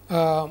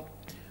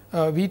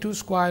V 2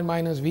 square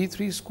minus V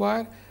 3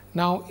 square.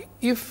 Now,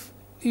 if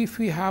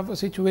we have a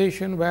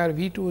situation where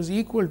V 2 is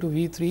equal to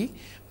V 3,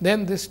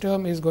 then this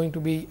term is going to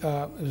be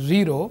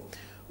 0,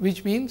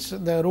 which means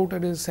the rotor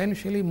is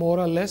essentially more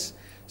or less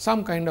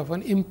some kind of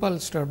an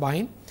impulse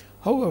turbine.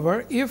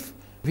 However, if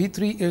V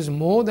 3 is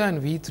more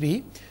than V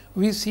 3,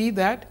 we see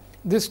that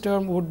this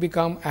term would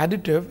become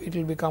additive, it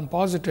will become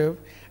positive,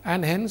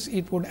 and hence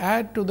it would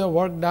add to the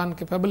work done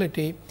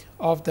capability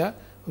of the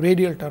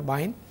radial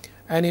turbine.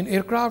 And in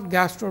aircraft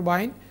gas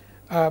turbine,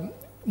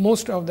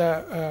 most of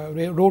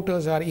the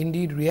rotors are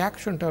indeed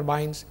reaction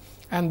turbines,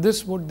 and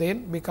this would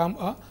then become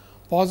a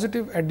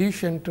positive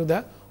addition to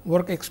the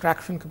work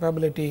extraction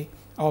capability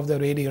of the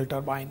radial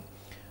turbine.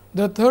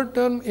 The third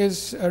term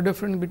is a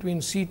difference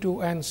between C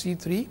 2 and C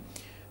 3.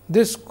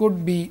 This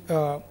could be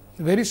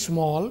very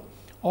small,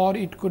 or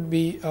it could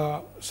be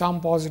some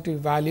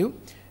positive value.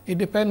 It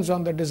depends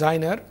on the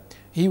designer.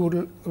 He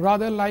would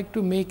rather like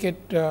to make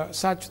it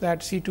such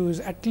that C 2 is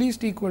at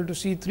least equal to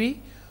C 3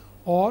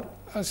 or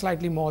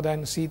slightly more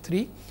than C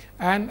 3,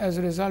 and as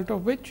a result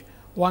of which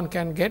one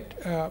can get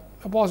a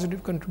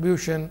positive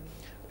contribution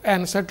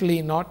and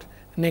certainly not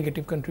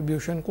negative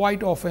contribution.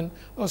 Quite often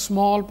a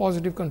small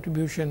positive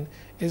contribution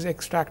is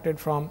extracted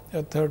from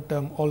a third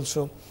term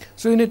also.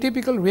 So, in a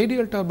typical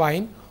radial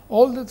turbine,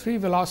 all the three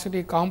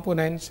velocity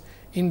components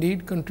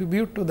indeed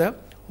contribute to the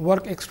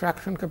work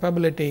extraction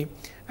capability,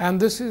 and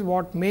this is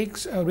what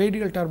makes a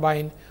radial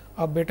turbine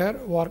a better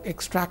work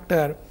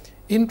extractor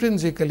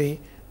intrinsically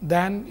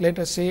than, let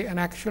us say, an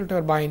axial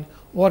turbine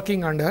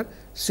working under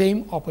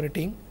same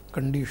operating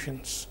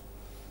conditions.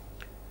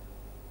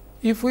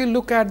 If we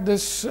look at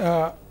this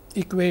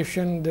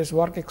equation, this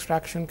work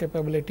extraction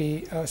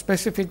capability,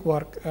 specific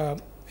work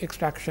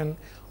extraction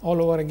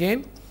all over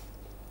again,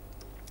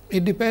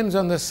 it depends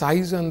on the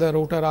size and the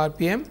rotor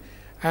RPM,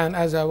 and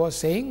as I was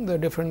saying, the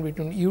difference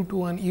between U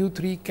 2 and U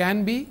 3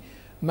 can be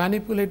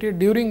manipulated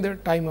during the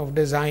time of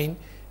design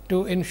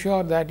to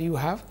ensure that you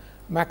have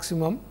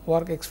maximum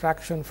work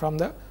extraction from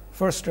the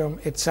first term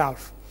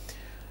itself.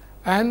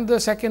 And the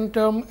second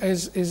term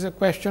is a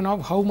question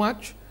of how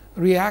much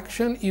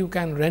reaction you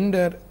can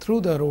render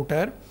through the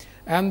rotor,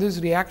 and this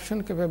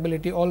reaction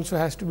capability also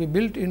has to be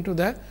built into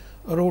the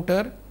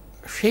rotor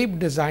shape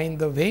design,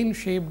 the vane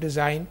shape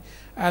design,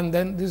 and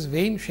then this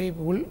vane shape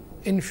will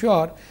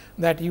ensure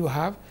that you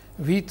have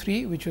V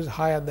 3 which is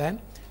higher than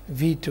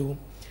V 2.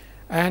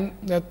 And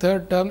the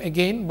third term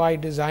again by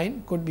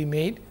design could be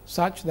made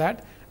such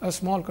that a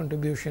small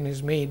contribution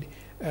is made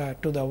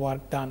to the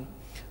work done.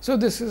 So,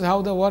 this is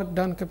how the work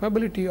done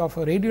capability of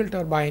a radial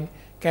turbine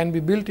can be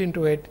built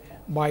into it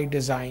by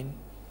design.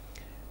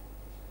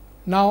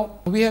 Now,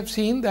 we have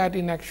seen that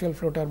in axial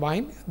flow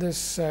turbine,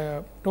 this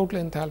total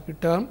enthalpy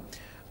term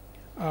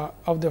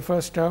of the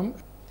first term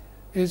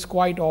is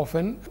quite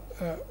often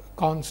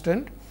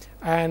constant,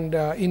 and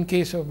in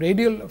case of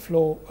radial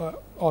flow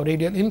or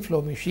radial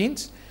inflow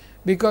machines,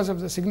 because of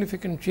the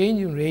significant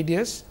change in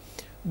radius,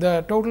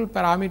 the total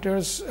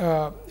parameters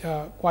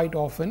quite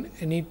often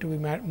need to be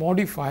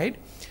modified.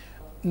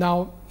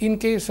 Now, in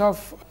case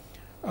of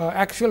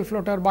axial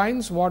flow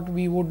turbines, what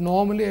we would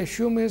normally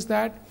assume is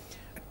that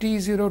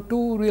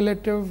T02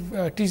 relative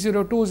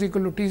T02 is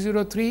equal to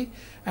T03,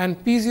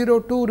 and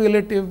P02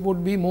 relative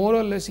would be more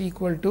or less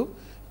equal to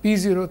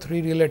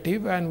P03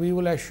 relative, and we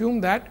will assume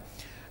that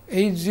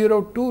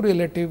H02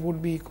 relative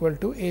would be equal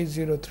to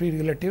H03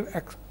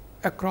 relative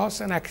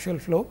across an axial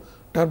flow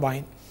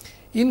turbine.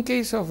 In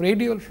case of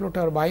radial flow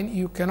turbine,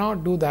 you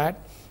cannot do that,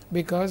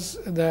 because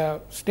the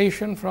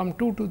station from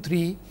 2 to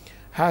 3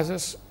 has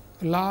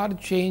a large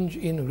change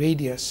in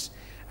radius,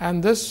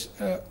 and this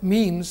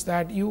means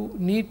that you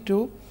need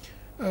to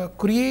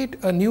create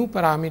a new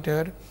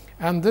parameter,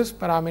 and this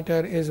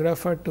parameter is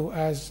referred to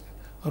as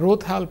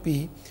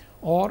rothalpy,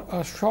 or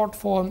a short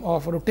form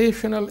of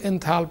rotational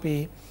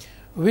enthalpy,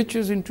 which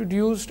is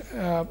introduced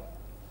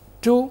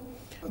to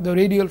the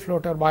radial flow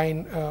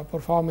turbine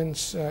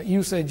performance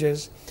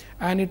usages,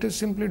 and it is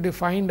simply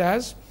defined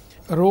as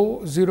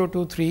rho 0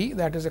 to 3,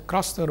 that is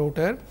across the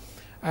rotor,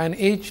 and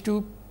H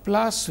 2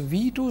 plus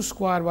V 2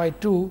 square by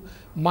 2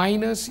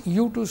 minus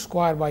U 2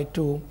 square by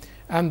 2,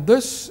 and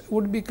this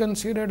would be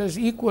considered as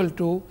equal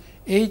to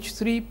H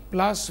 3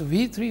 plus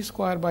V 3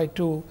 square by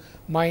 2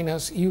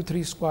 minus U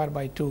 3 square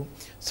by 2.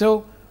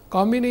 So,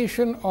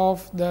 combination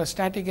of the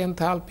static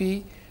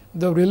enthalpy,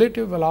 the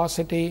relative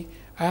velocity,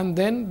 and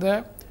then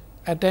the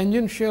a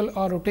tangential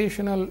or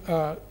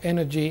rotational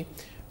energy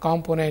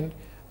component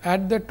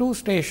at the two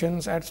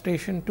stations, at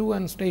station 2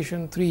 and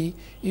station 3,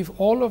 if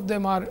all of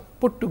them are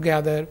put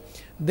together,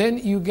 then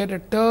you get a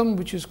term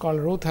which is called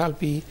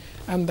Rothalpy,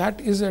 and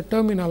that is a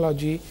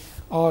terminology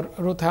or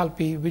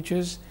Rothalpy which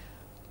is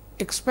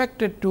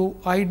expected to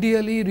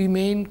ideally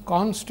remain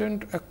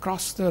constant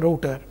across the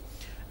rotor.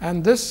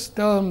 And this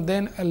term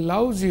then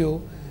allows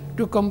you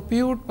to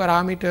compute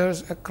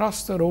parameters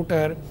across the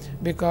rotor,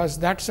 because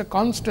that is a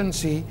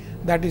constancy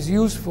that is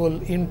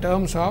useful in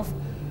terms of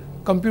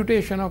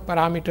computation of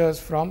parameters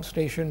from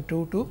station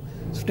 2 to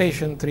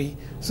station 3.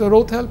 So,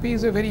 Rothalpy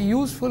is a very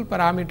useful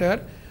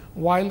parameter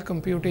while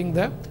computing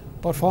the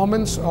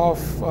performance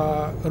of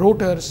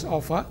rotors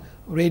of a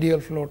radial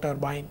flow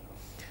turbine.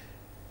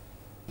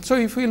 So,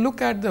 if we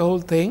look at the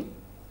whole thing,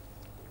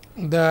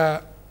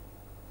 the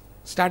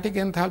static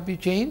enthalpy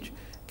change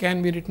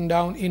can be written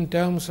down in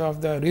terms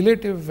of the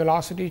relative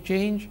velocity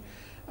change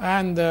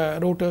and the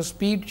rotor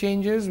speed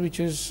changes, which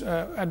is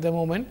at the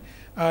moment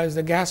is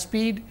the gas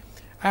speed.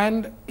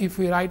 And if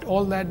we write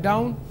all that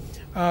down,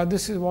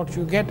 this is what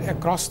you get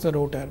across the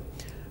rotor.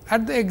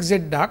 At the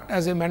exit duct,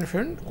 as I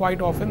mentioned,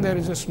 quite often there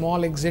is a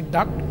small exit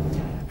duct,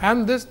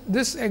 and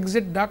this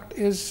exit duct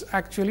is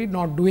actually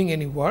not doing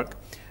any work.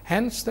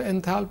 Hence, the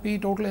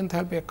enthalpy, total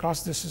enthalpy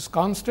across this is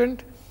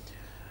constant,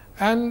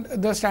 and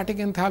the static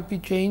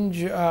enthalpy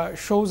change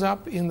shows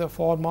up in the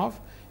form of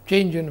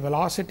change in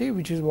velocity,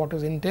 which is what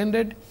is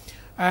intended,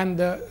 and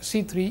the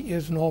C 3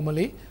 is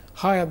normally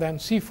higher than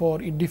C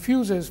 4. It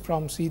diffuses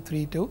from C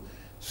 3 to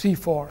C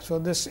 4. So,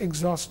 this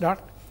exhaust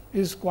duct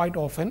is quite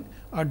often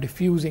a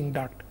diffusing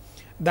duct.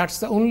 That is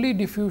the only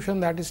diffusion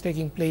that is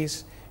taking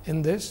place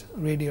in this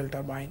radial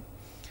turbine.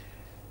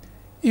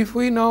 If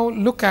we now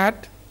look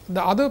at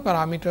the other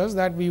parameters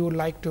that we would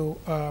like to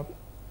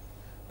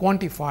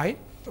quantify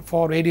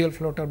for radial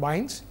flow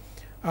turbines,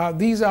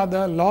 these are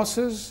the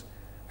losses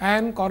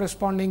and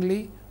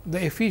correspondingly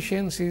the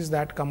efficiencies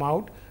that come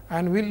out,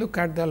 and we will look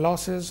at the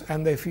losses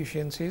and the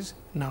efficiencies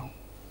now.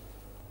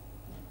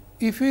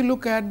 If we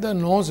look at the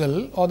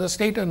nozzle or the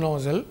stator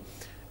nozzle,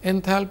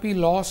 enthalpy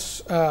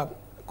loss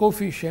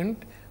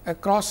coefficient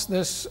across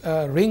this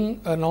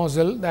ring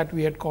nozzle that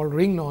we had called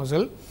ring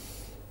nozzle,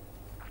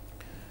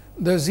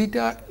 the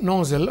zeta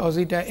nozzle or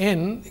zeta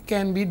n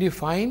can be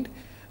defined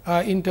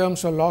in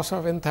terms of loss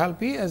of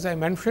enthalpy. As I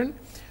mentioned,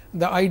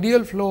 the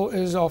ideal flow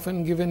is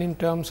often given in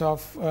terms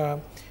of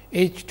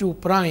H 2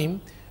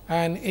 prime,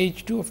 and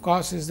H 2 of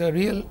course, is the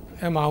real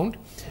amount,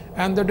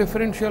 and the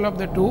differential of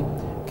the two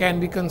can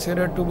be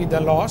considered to be the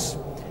loss,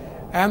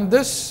 and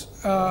this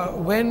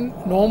when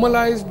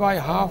normalized by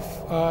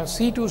half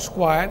C 2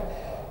 square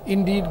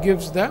indeed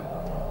gives the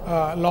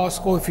loss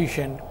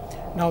coefficient.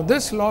 Now,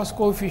 this loss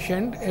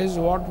coefficient is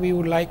what we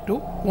would like to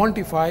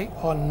quantify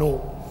or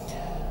know.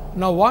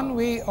 Now, one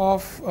way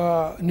of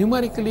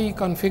numerically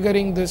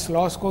configuring this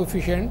loss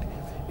coefficient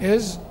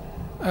is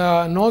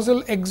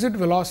nozzle exit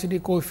velocity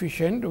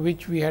coefficient,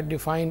 which we had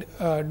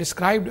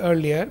described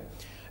earlier,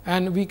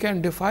 and we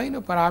can define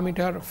a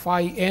parameter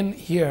phi n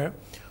here,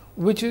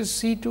 which is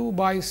C 2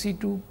 by C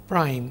 2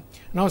 prime.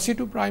 Now, C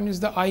 2 prime is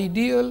the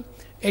ideal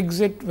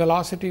exit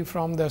velocity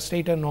from the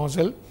stator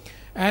nozzle,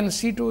 and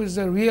C 2 is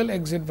the real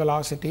exit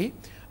velocity,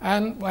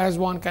 and as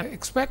one can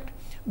expect,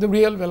 the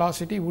real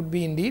velocity would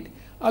be indeed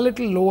a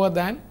little lower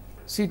than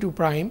C 2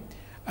 prime,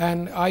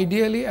 and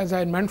ideally, as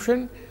I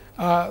mentioned,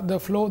 the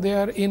flow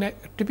there in a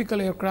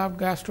typical aircraft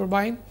gas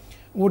turbine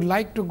would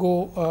like to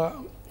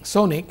go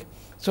sonic.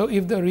 So,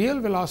 if the real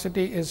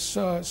velocity is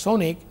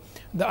sonic,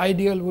 the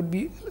ideal would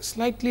be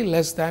slightly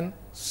less than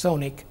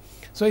sonic.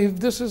 So, if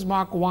this is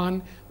Mach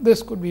 1,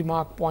 this could be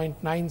Mach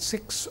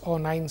 0.96 or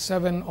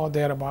 97 or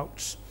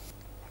thereabouts.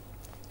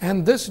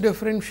 And this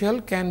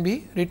differential can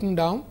be written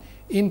down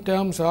in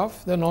terms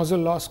of the nozzle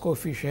loss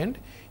coefficient.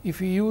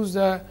 If you use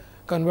the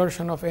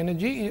conversion of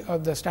energy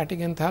of the static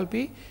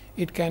enthalpy,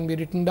 it can be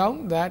written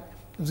down that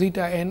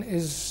zeta n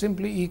is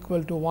simply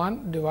equal to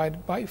 1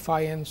 divided by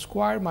phi n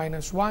square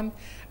minus 1,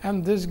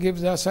 and this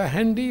gives us a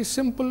handy,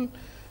 simple,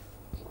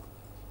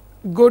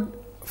 good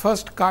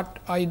first cut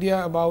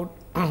idea about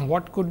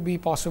what could be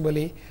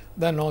possibly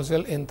the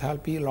nozzle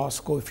enthalpy loss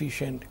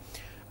coefficient.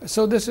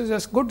 So, this is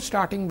a good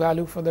starting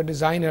value for the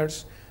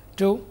designers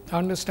to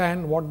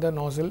understand what the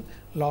nozzle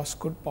loss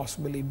could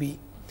possibly be.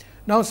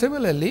 Now,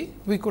 similarly,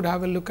 we could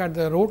have a look at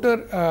the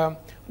rotor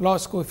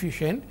loss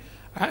coefficient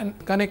and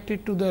connect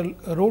it to the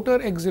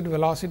rotor exit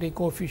velocity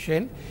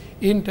coefficient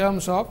in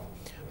terms of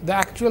the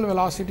actual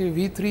velocity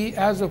V 3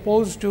 as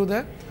opposed to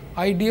the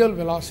ideal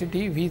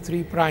velocity V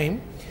 3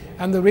 prime,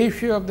 and the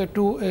ratio of the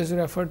two is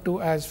referred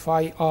to as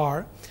phi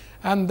r,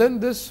 and then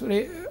this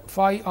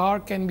phi r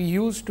can be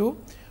used to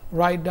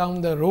write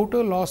down the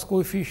rotor loss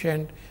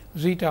coefficient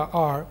zeta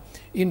r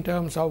in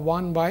terms of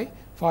 1 by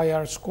phi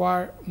r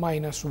square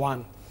minus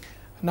 1.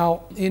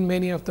 Now, in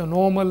many of the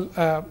normal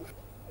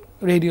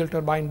radial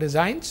turbine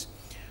designs,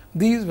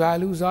 these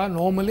values are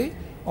normally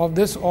of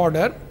this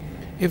order.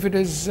 If it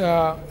is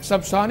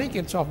subsonic,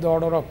 it is of the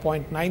order of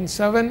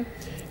 0.97.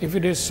 If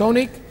it is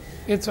sonic,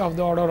 it is of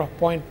the order of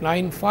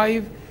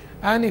 0.95,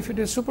 and if it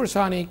is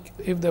supersonic,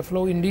 if the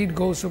flow indeed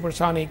goes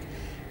supersonic,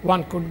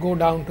 one could go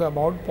down to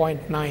about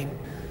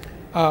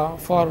 0.9.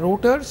 For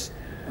rotors,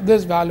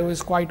 this value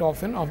is quite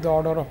often of the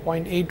order of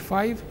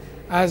 0.85,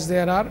 as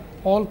there are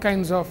all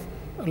kinds of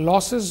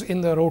losses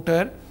in the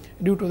rotor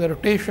due to the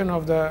rotation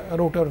of the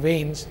rotor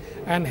vanes,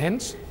 and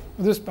hence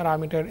this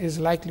parameter is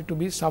likely to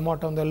be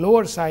somewhat on the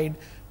lower side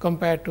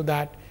compared to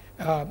that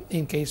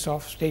in case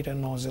of stator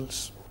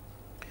nozzles.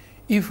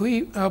 If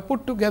we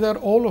put together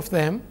all of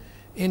them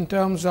in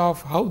terms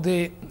of how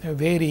they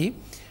vary,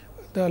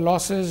 the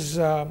losses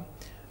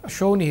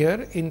shown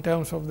here in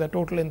terms of the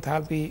total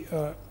enthalpy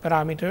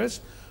parameters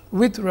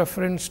with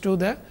reference to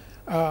the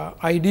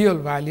ideal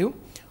value,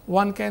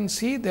 one can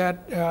see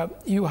that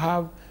you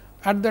have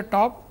at the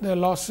top the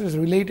losses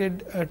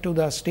related to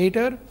the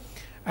stator,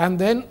 and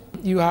then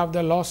you have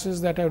the losses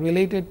that are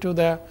related to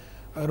the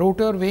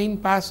rotor vane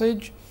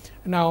passage.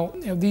 Now,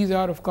 these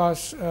are of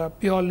course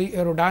purely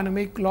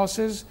aerodynamic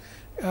losses,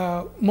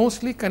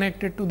 mostly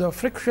connected to the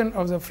friction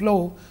of the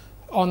flow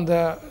on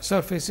the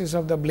surfaces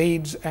of the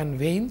blades and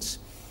vanes.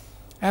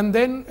 And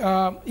then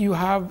you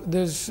have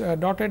this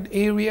dotted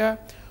area,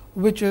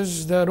 which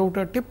is the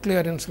rotor tip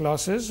clearance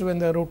losses. When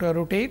the rotor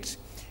rotates,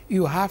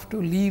 you have to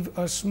leave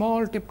a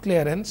small tip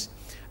clearance,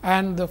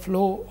 and the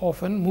flow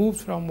often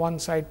moves from one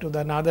side to the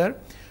another,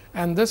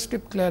 and this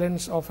tip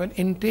clearance often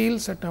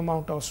entails certain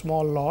amount of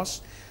small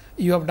loss.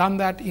 You have done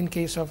that in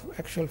case of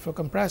axial flow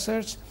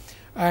compressors,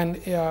 and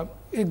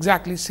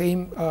exactly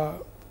same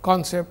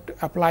concept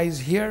applies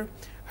here,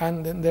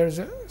 and then there is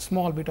a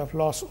small bit of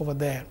loss over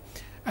there.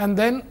 And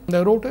then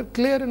the rotor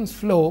clearance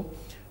flow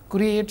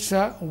creates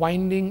a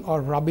winding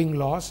or rubbing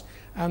loss,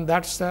 and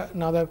that is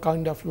another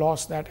kind of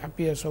loss that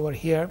appears over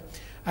here.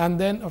 And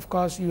then of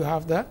course, you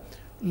have the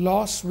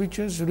loss which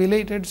is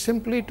related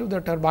simply to the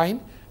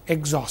turbine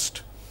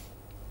exhaust.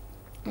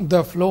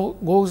 The flow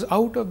goes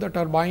out of the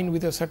turbine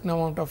with a certain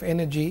amount of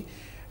energy,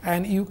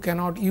 and you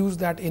cannot use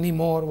that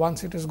anymore.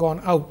 Once it has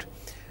gone out,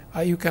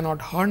 you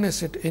cannot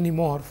harness it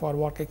anymore for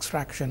work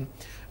extraction.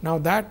 Now,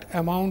 that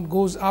amount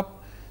goes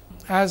up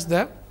as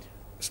the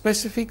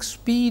specific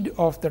speed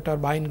of the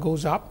turbine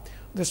goes up.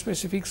 The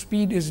specific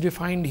speed is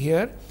defined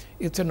here.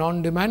 It is a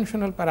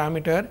non-dimensional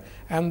parameter,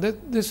 and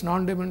this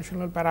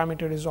non-dimensional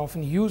parameter is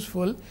often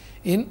useful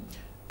in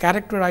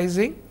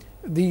characterizing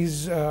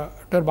these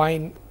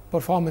turbine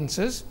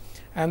performances,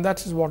 and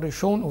that is what is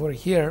shown over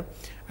here.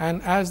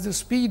 And as the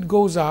speed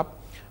goes up,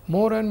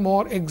 more and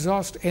more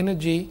exhaust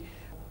energy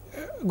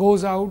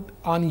goes out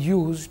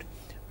unused,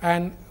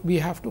 and we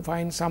have to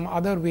find some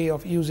other way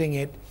of using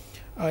it,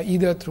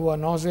 either through a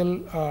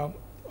nozzle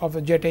of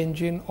a jet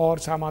engine or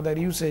some other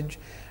usage,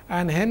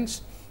 and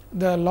hence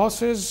the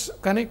losses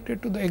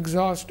connected to the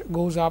exhaust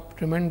goes up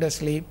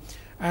tremendously,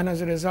 and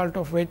as a result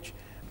of which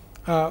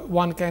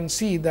one can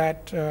see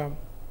that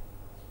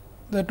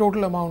the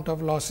total amount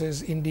of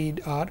losses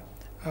indeed are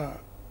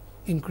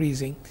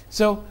increasing.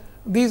 So,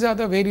 these are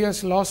the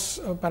various loss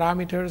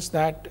parameters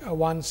that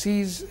one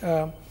sees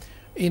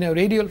in a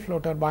radial flow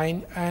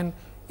turbine, and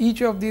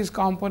each of these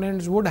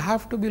components would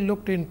have to be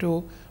looked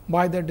into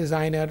by the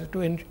designer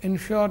to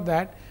ensure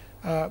that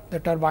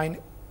the turbine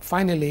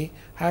finally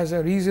has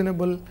a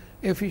reasonable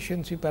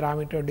efficiency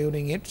parameter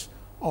during its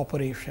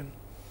operation.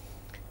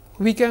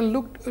 We can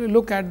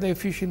look at the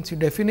efficiency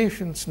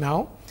definitions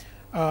now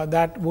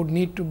that would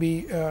need to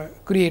be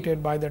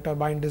created by the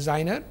turbine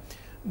designer.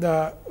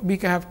 We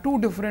can have two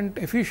different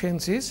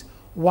efficiencies.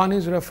 One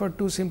is referred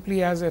to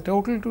simply as a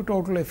total to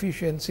total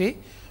efficiency,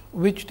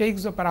 which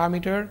takes the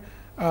parameter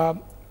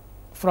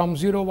from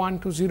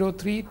 0,1 to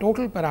 0,3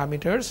 total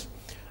parameters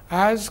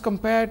as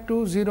compared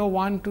to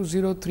 0,1 to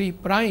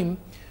 0,3 prime,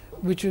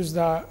 which is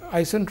the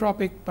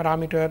isentropic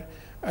parameter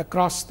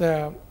across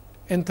the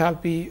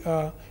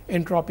enthalpy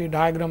entropy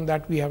diagram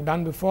that we have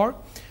done before.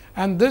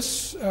 And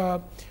this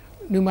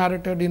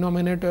numerator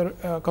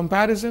denominator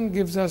comparison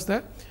gives us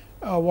the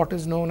what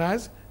is known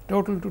as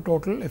total to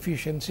total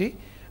efficiency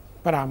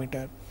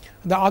parameter.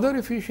 The other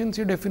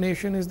efficiency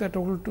definition is the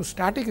total to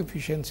static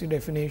efficiency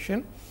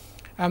definition,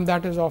 and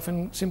that is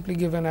often simply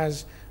given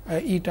as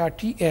eta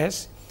T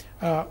s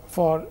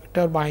for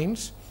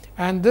turbines,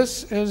 and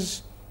this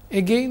is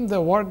again the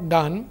work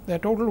done, the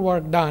total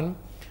work done,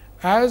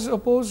 as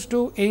opposed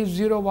to H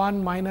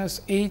 01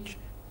 minus H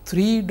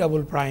 3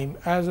 double prime,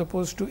 as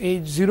opposed to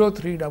H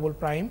 03 double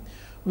prime,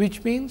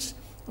 which means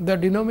the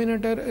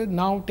denominator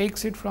now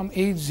takes it from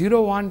H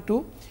 01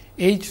 to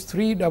H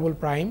 3 double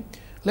prime.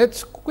 Let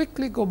us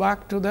quickly go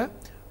back to the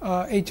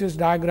Hs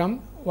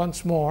diagram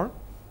once more.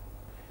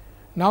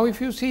 Now, if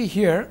you see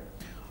here,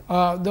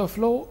 the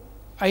flow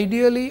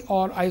ideally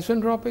or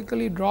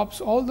isentropically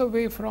drops all the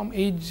way from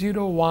H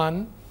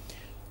 01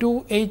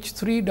 to H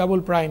 3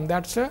 double prime.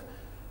 That is a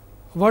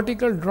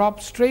vertical drop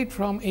straight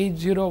from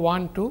H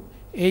 01 to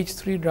H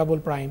 3 double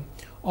prime.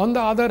 On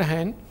the other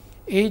hand,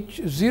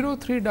 H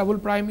 03 double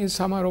prime is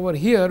somewhere over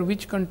here,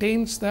 which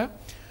contains the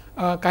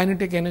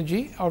kinetic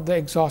energy of the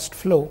exhaust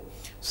flow.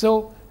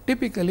 So,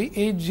 typically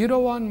H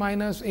 01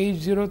 minus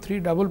H 03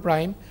 double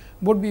prime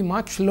would be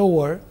much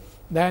lower,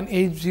 than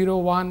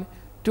H01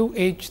 to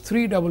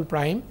H3 double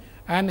prime,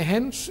 and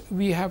hence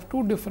we have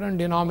two different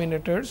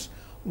denominators,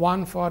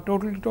 one for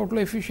total to total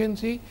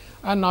efficiency,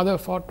 another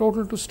for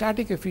total to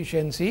static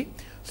efficiency.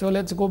 So,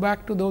 let us go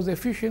back to those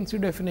efficiency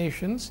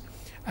definitions,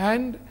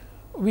 and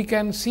we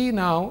can see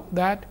now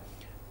that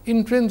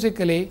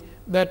intrinsically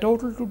the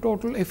total to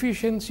total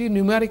efficiency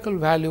numerical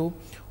value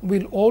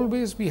will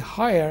always be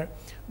higher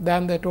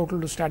than the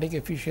total to static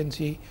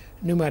efficiency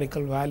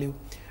numerical value,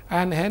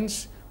 and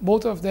hence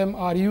both of them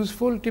are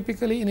useful.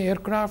 Typically in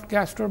aircraft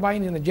gas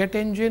turbine, in a jet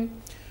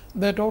engine,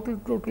 the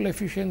total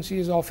efficiency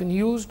is often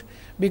used,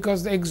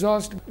 because the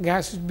exhaust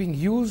gas is being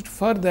used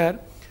further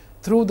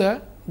through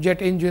the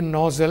jet engine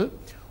nozzle,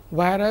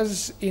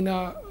 whereas in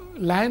a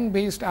land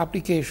based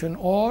application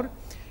or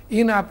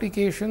in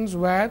applications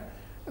where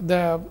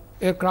the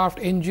aircraft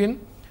engine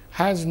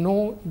has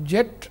no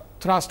jet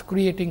thrust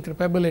creating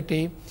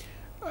capability,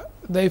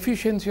 the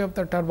efficiency of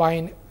the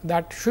turbine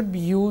that should be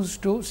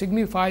used to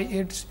signify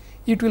its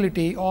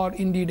utility or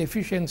indeed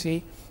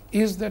efficiency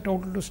is the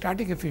total to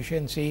static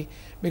efficiency,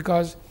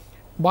 because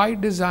by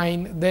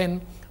design then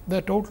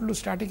the total to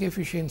static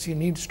efficiency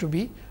needs to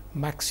be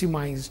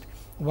maximized,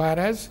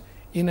 whereas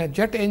in a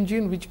jet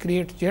engine which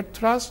creates jet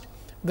thrust,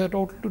 the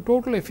total to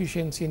total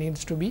efficiency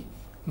needs to be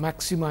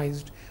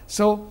maximized.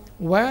 So,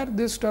 where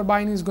this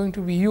turbine is going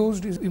to be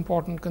used is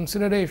important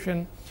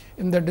consideration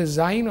in the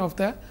design of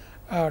the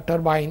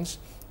turbines.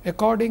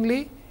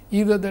 Accordingly,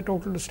 either the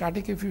total to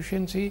static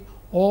efficiency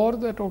or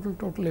the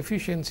total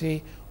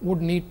efficiency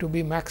would need to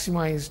be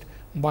maximized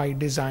by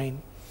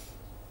design.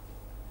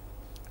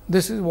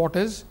 This is what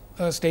is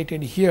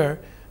stated here,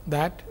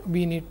 that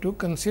we need to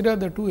consider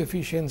the two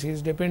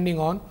efficiencies depending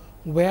on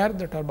where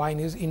the turbine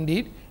is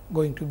indeed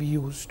going to be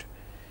used.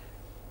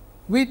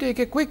 We take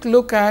a quick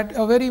look at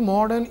a very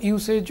modern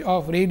usage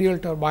of radial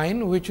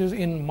turbine, which is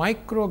in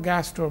micro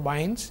gas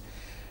turbines.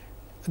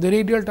 The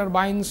radial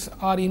turbines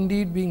are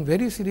indeed being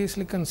very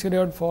seriously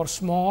considered for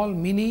small,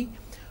 mini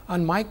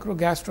and micro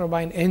gas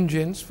turbine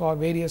engines for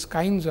various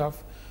kinds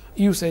of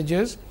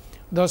usages.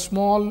 The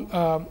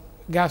small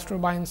gas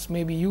turbines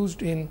may be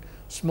used in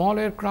small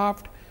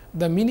aircraft.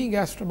 The mini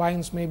gas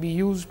turbines may be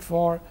used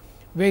for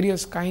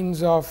various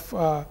kinds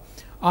of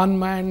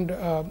unmanned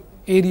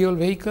aerial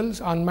vehicles,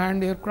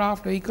 unmanned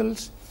aircraft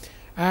vehicles,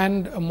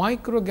 and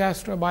micro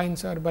gas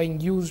turbines are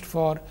being used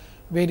for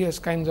various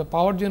kinds of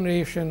power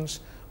generations,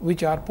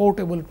 which are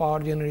portable power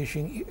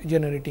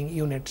generating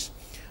units.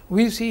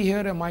 We see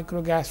here a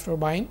micro gas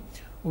turbine,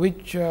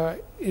 which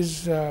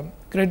is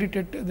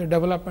credited, the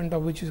development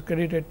of which is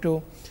credited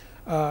to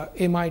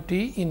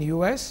MIT in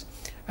US,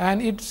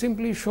 and it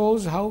simply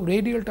shows how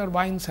radial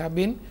turbines have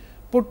been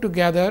put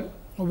together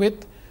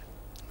with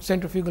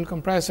centrifugal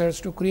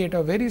compressors to create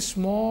a very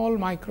small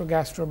micro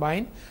gas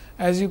turbine.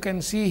 As you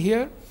can see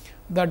here,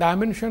 the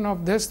dimension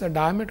of this, the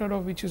diameter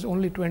of which is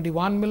only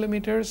 21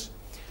 millimeters.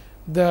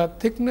 The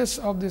thickness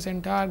of this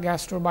entire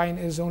gas turbine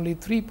is only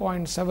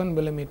 3.7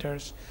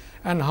 millimeters,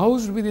 and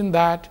housed within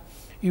that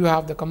you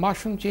have the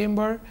combustion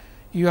chamber,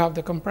 you have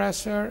the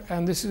compressor,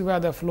 and this is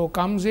where the flow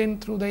comes in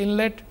through the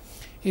inlet.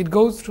 It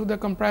goes through the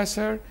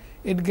compressor,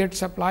 it gets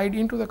supplied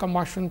into the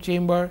combustion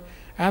chamber,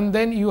 and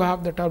then you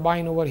have the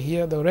turbine over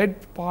here. The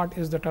red part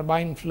is the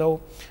turbine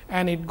flow,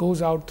 and it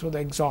goes out through the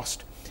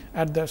exhaust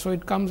at the. So,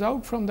 it comes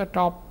out from the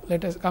top,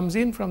 comes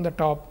in from the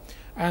top,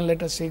 and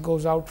let us say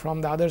goes out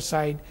from the other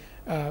side,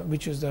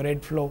 which is the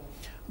red flow.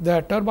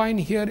 The turbine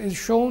here is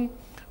shown.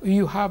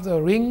 You have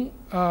the ring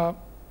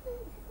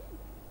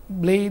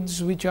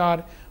blades, which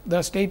are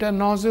the stator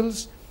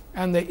nozzles,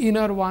 and the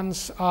inner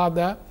ones are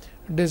the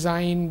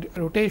designed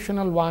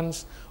rotational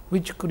ones,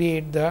 which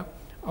create the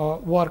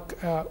work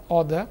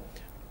or the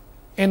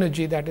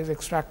energy that is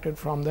extracted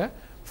from the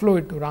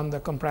fluid to run the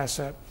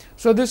compressor.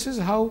 So, this is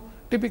how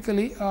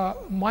typically a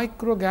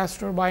micro gas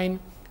turbine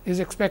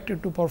is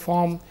expected to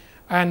perform,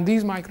 and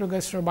these micro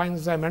gas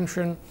turbines, as I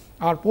mentioned,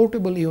 are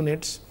portable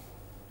units.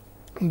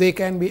 They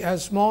can be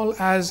as small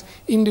as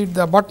indeed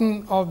the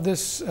button of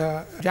this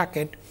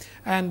jacket,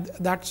 and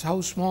that is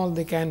how small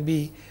they can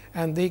be,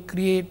 and they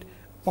create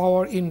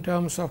power in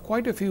terms of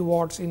quite a few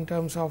watts, in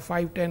terms of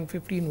 5, 10,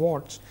 15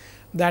 watts,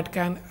 that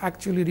can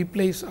actually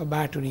replace a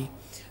battery.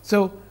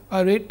 So,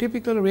 a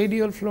typical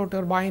radial flow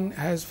turbine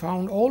has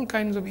found all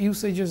kinds of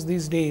usages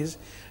these days,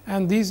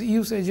 and these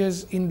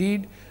usages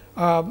indeed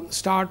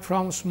start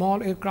from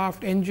small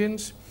aircraft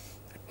engines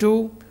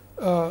to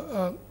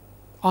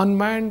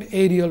unmanned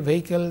aerial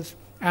vehicles,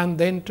 and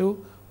then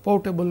to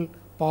portable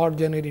power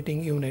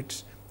generating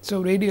units.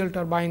 So, radial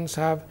turbines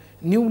have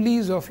new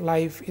lease of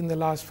life in the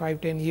last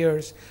 5-10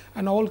 years,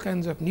 and all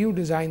kinds of new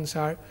designs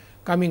are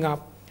coming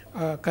up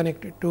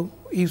connected to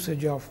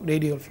usage of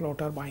radial flow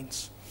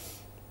turbines.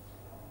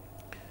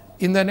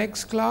 In the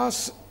next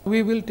class,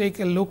 we will take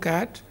a look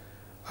at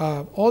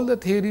all the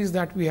theories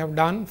that we have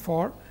done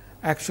for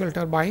axial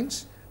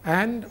turbines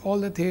and all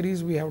the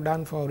theories we have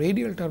done for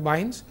radial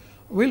turbines.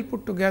 We will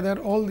put together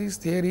all these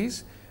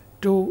theories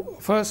to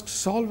first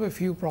solve a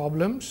few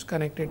problems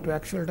connected to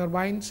axial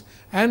turbines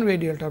and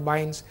radial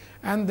turbines,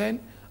 and then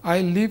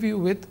I will leave you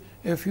with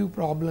a few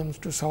problems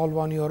to solve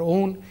on your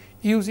own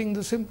using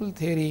the simple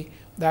theory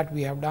that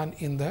we have done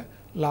in the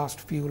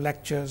last few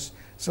lectures.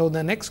 So,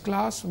 the next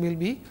class will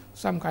be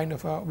some kind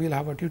of we will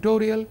have a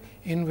tutorial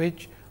in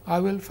which I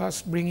will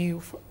first bring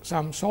you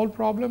some solved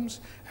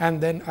problems,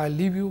 and then I will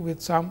leave you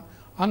with some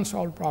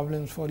unsolved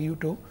problems for you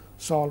to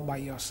solve by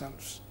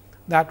yourselves.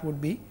 That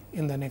would be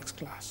in the next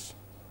class.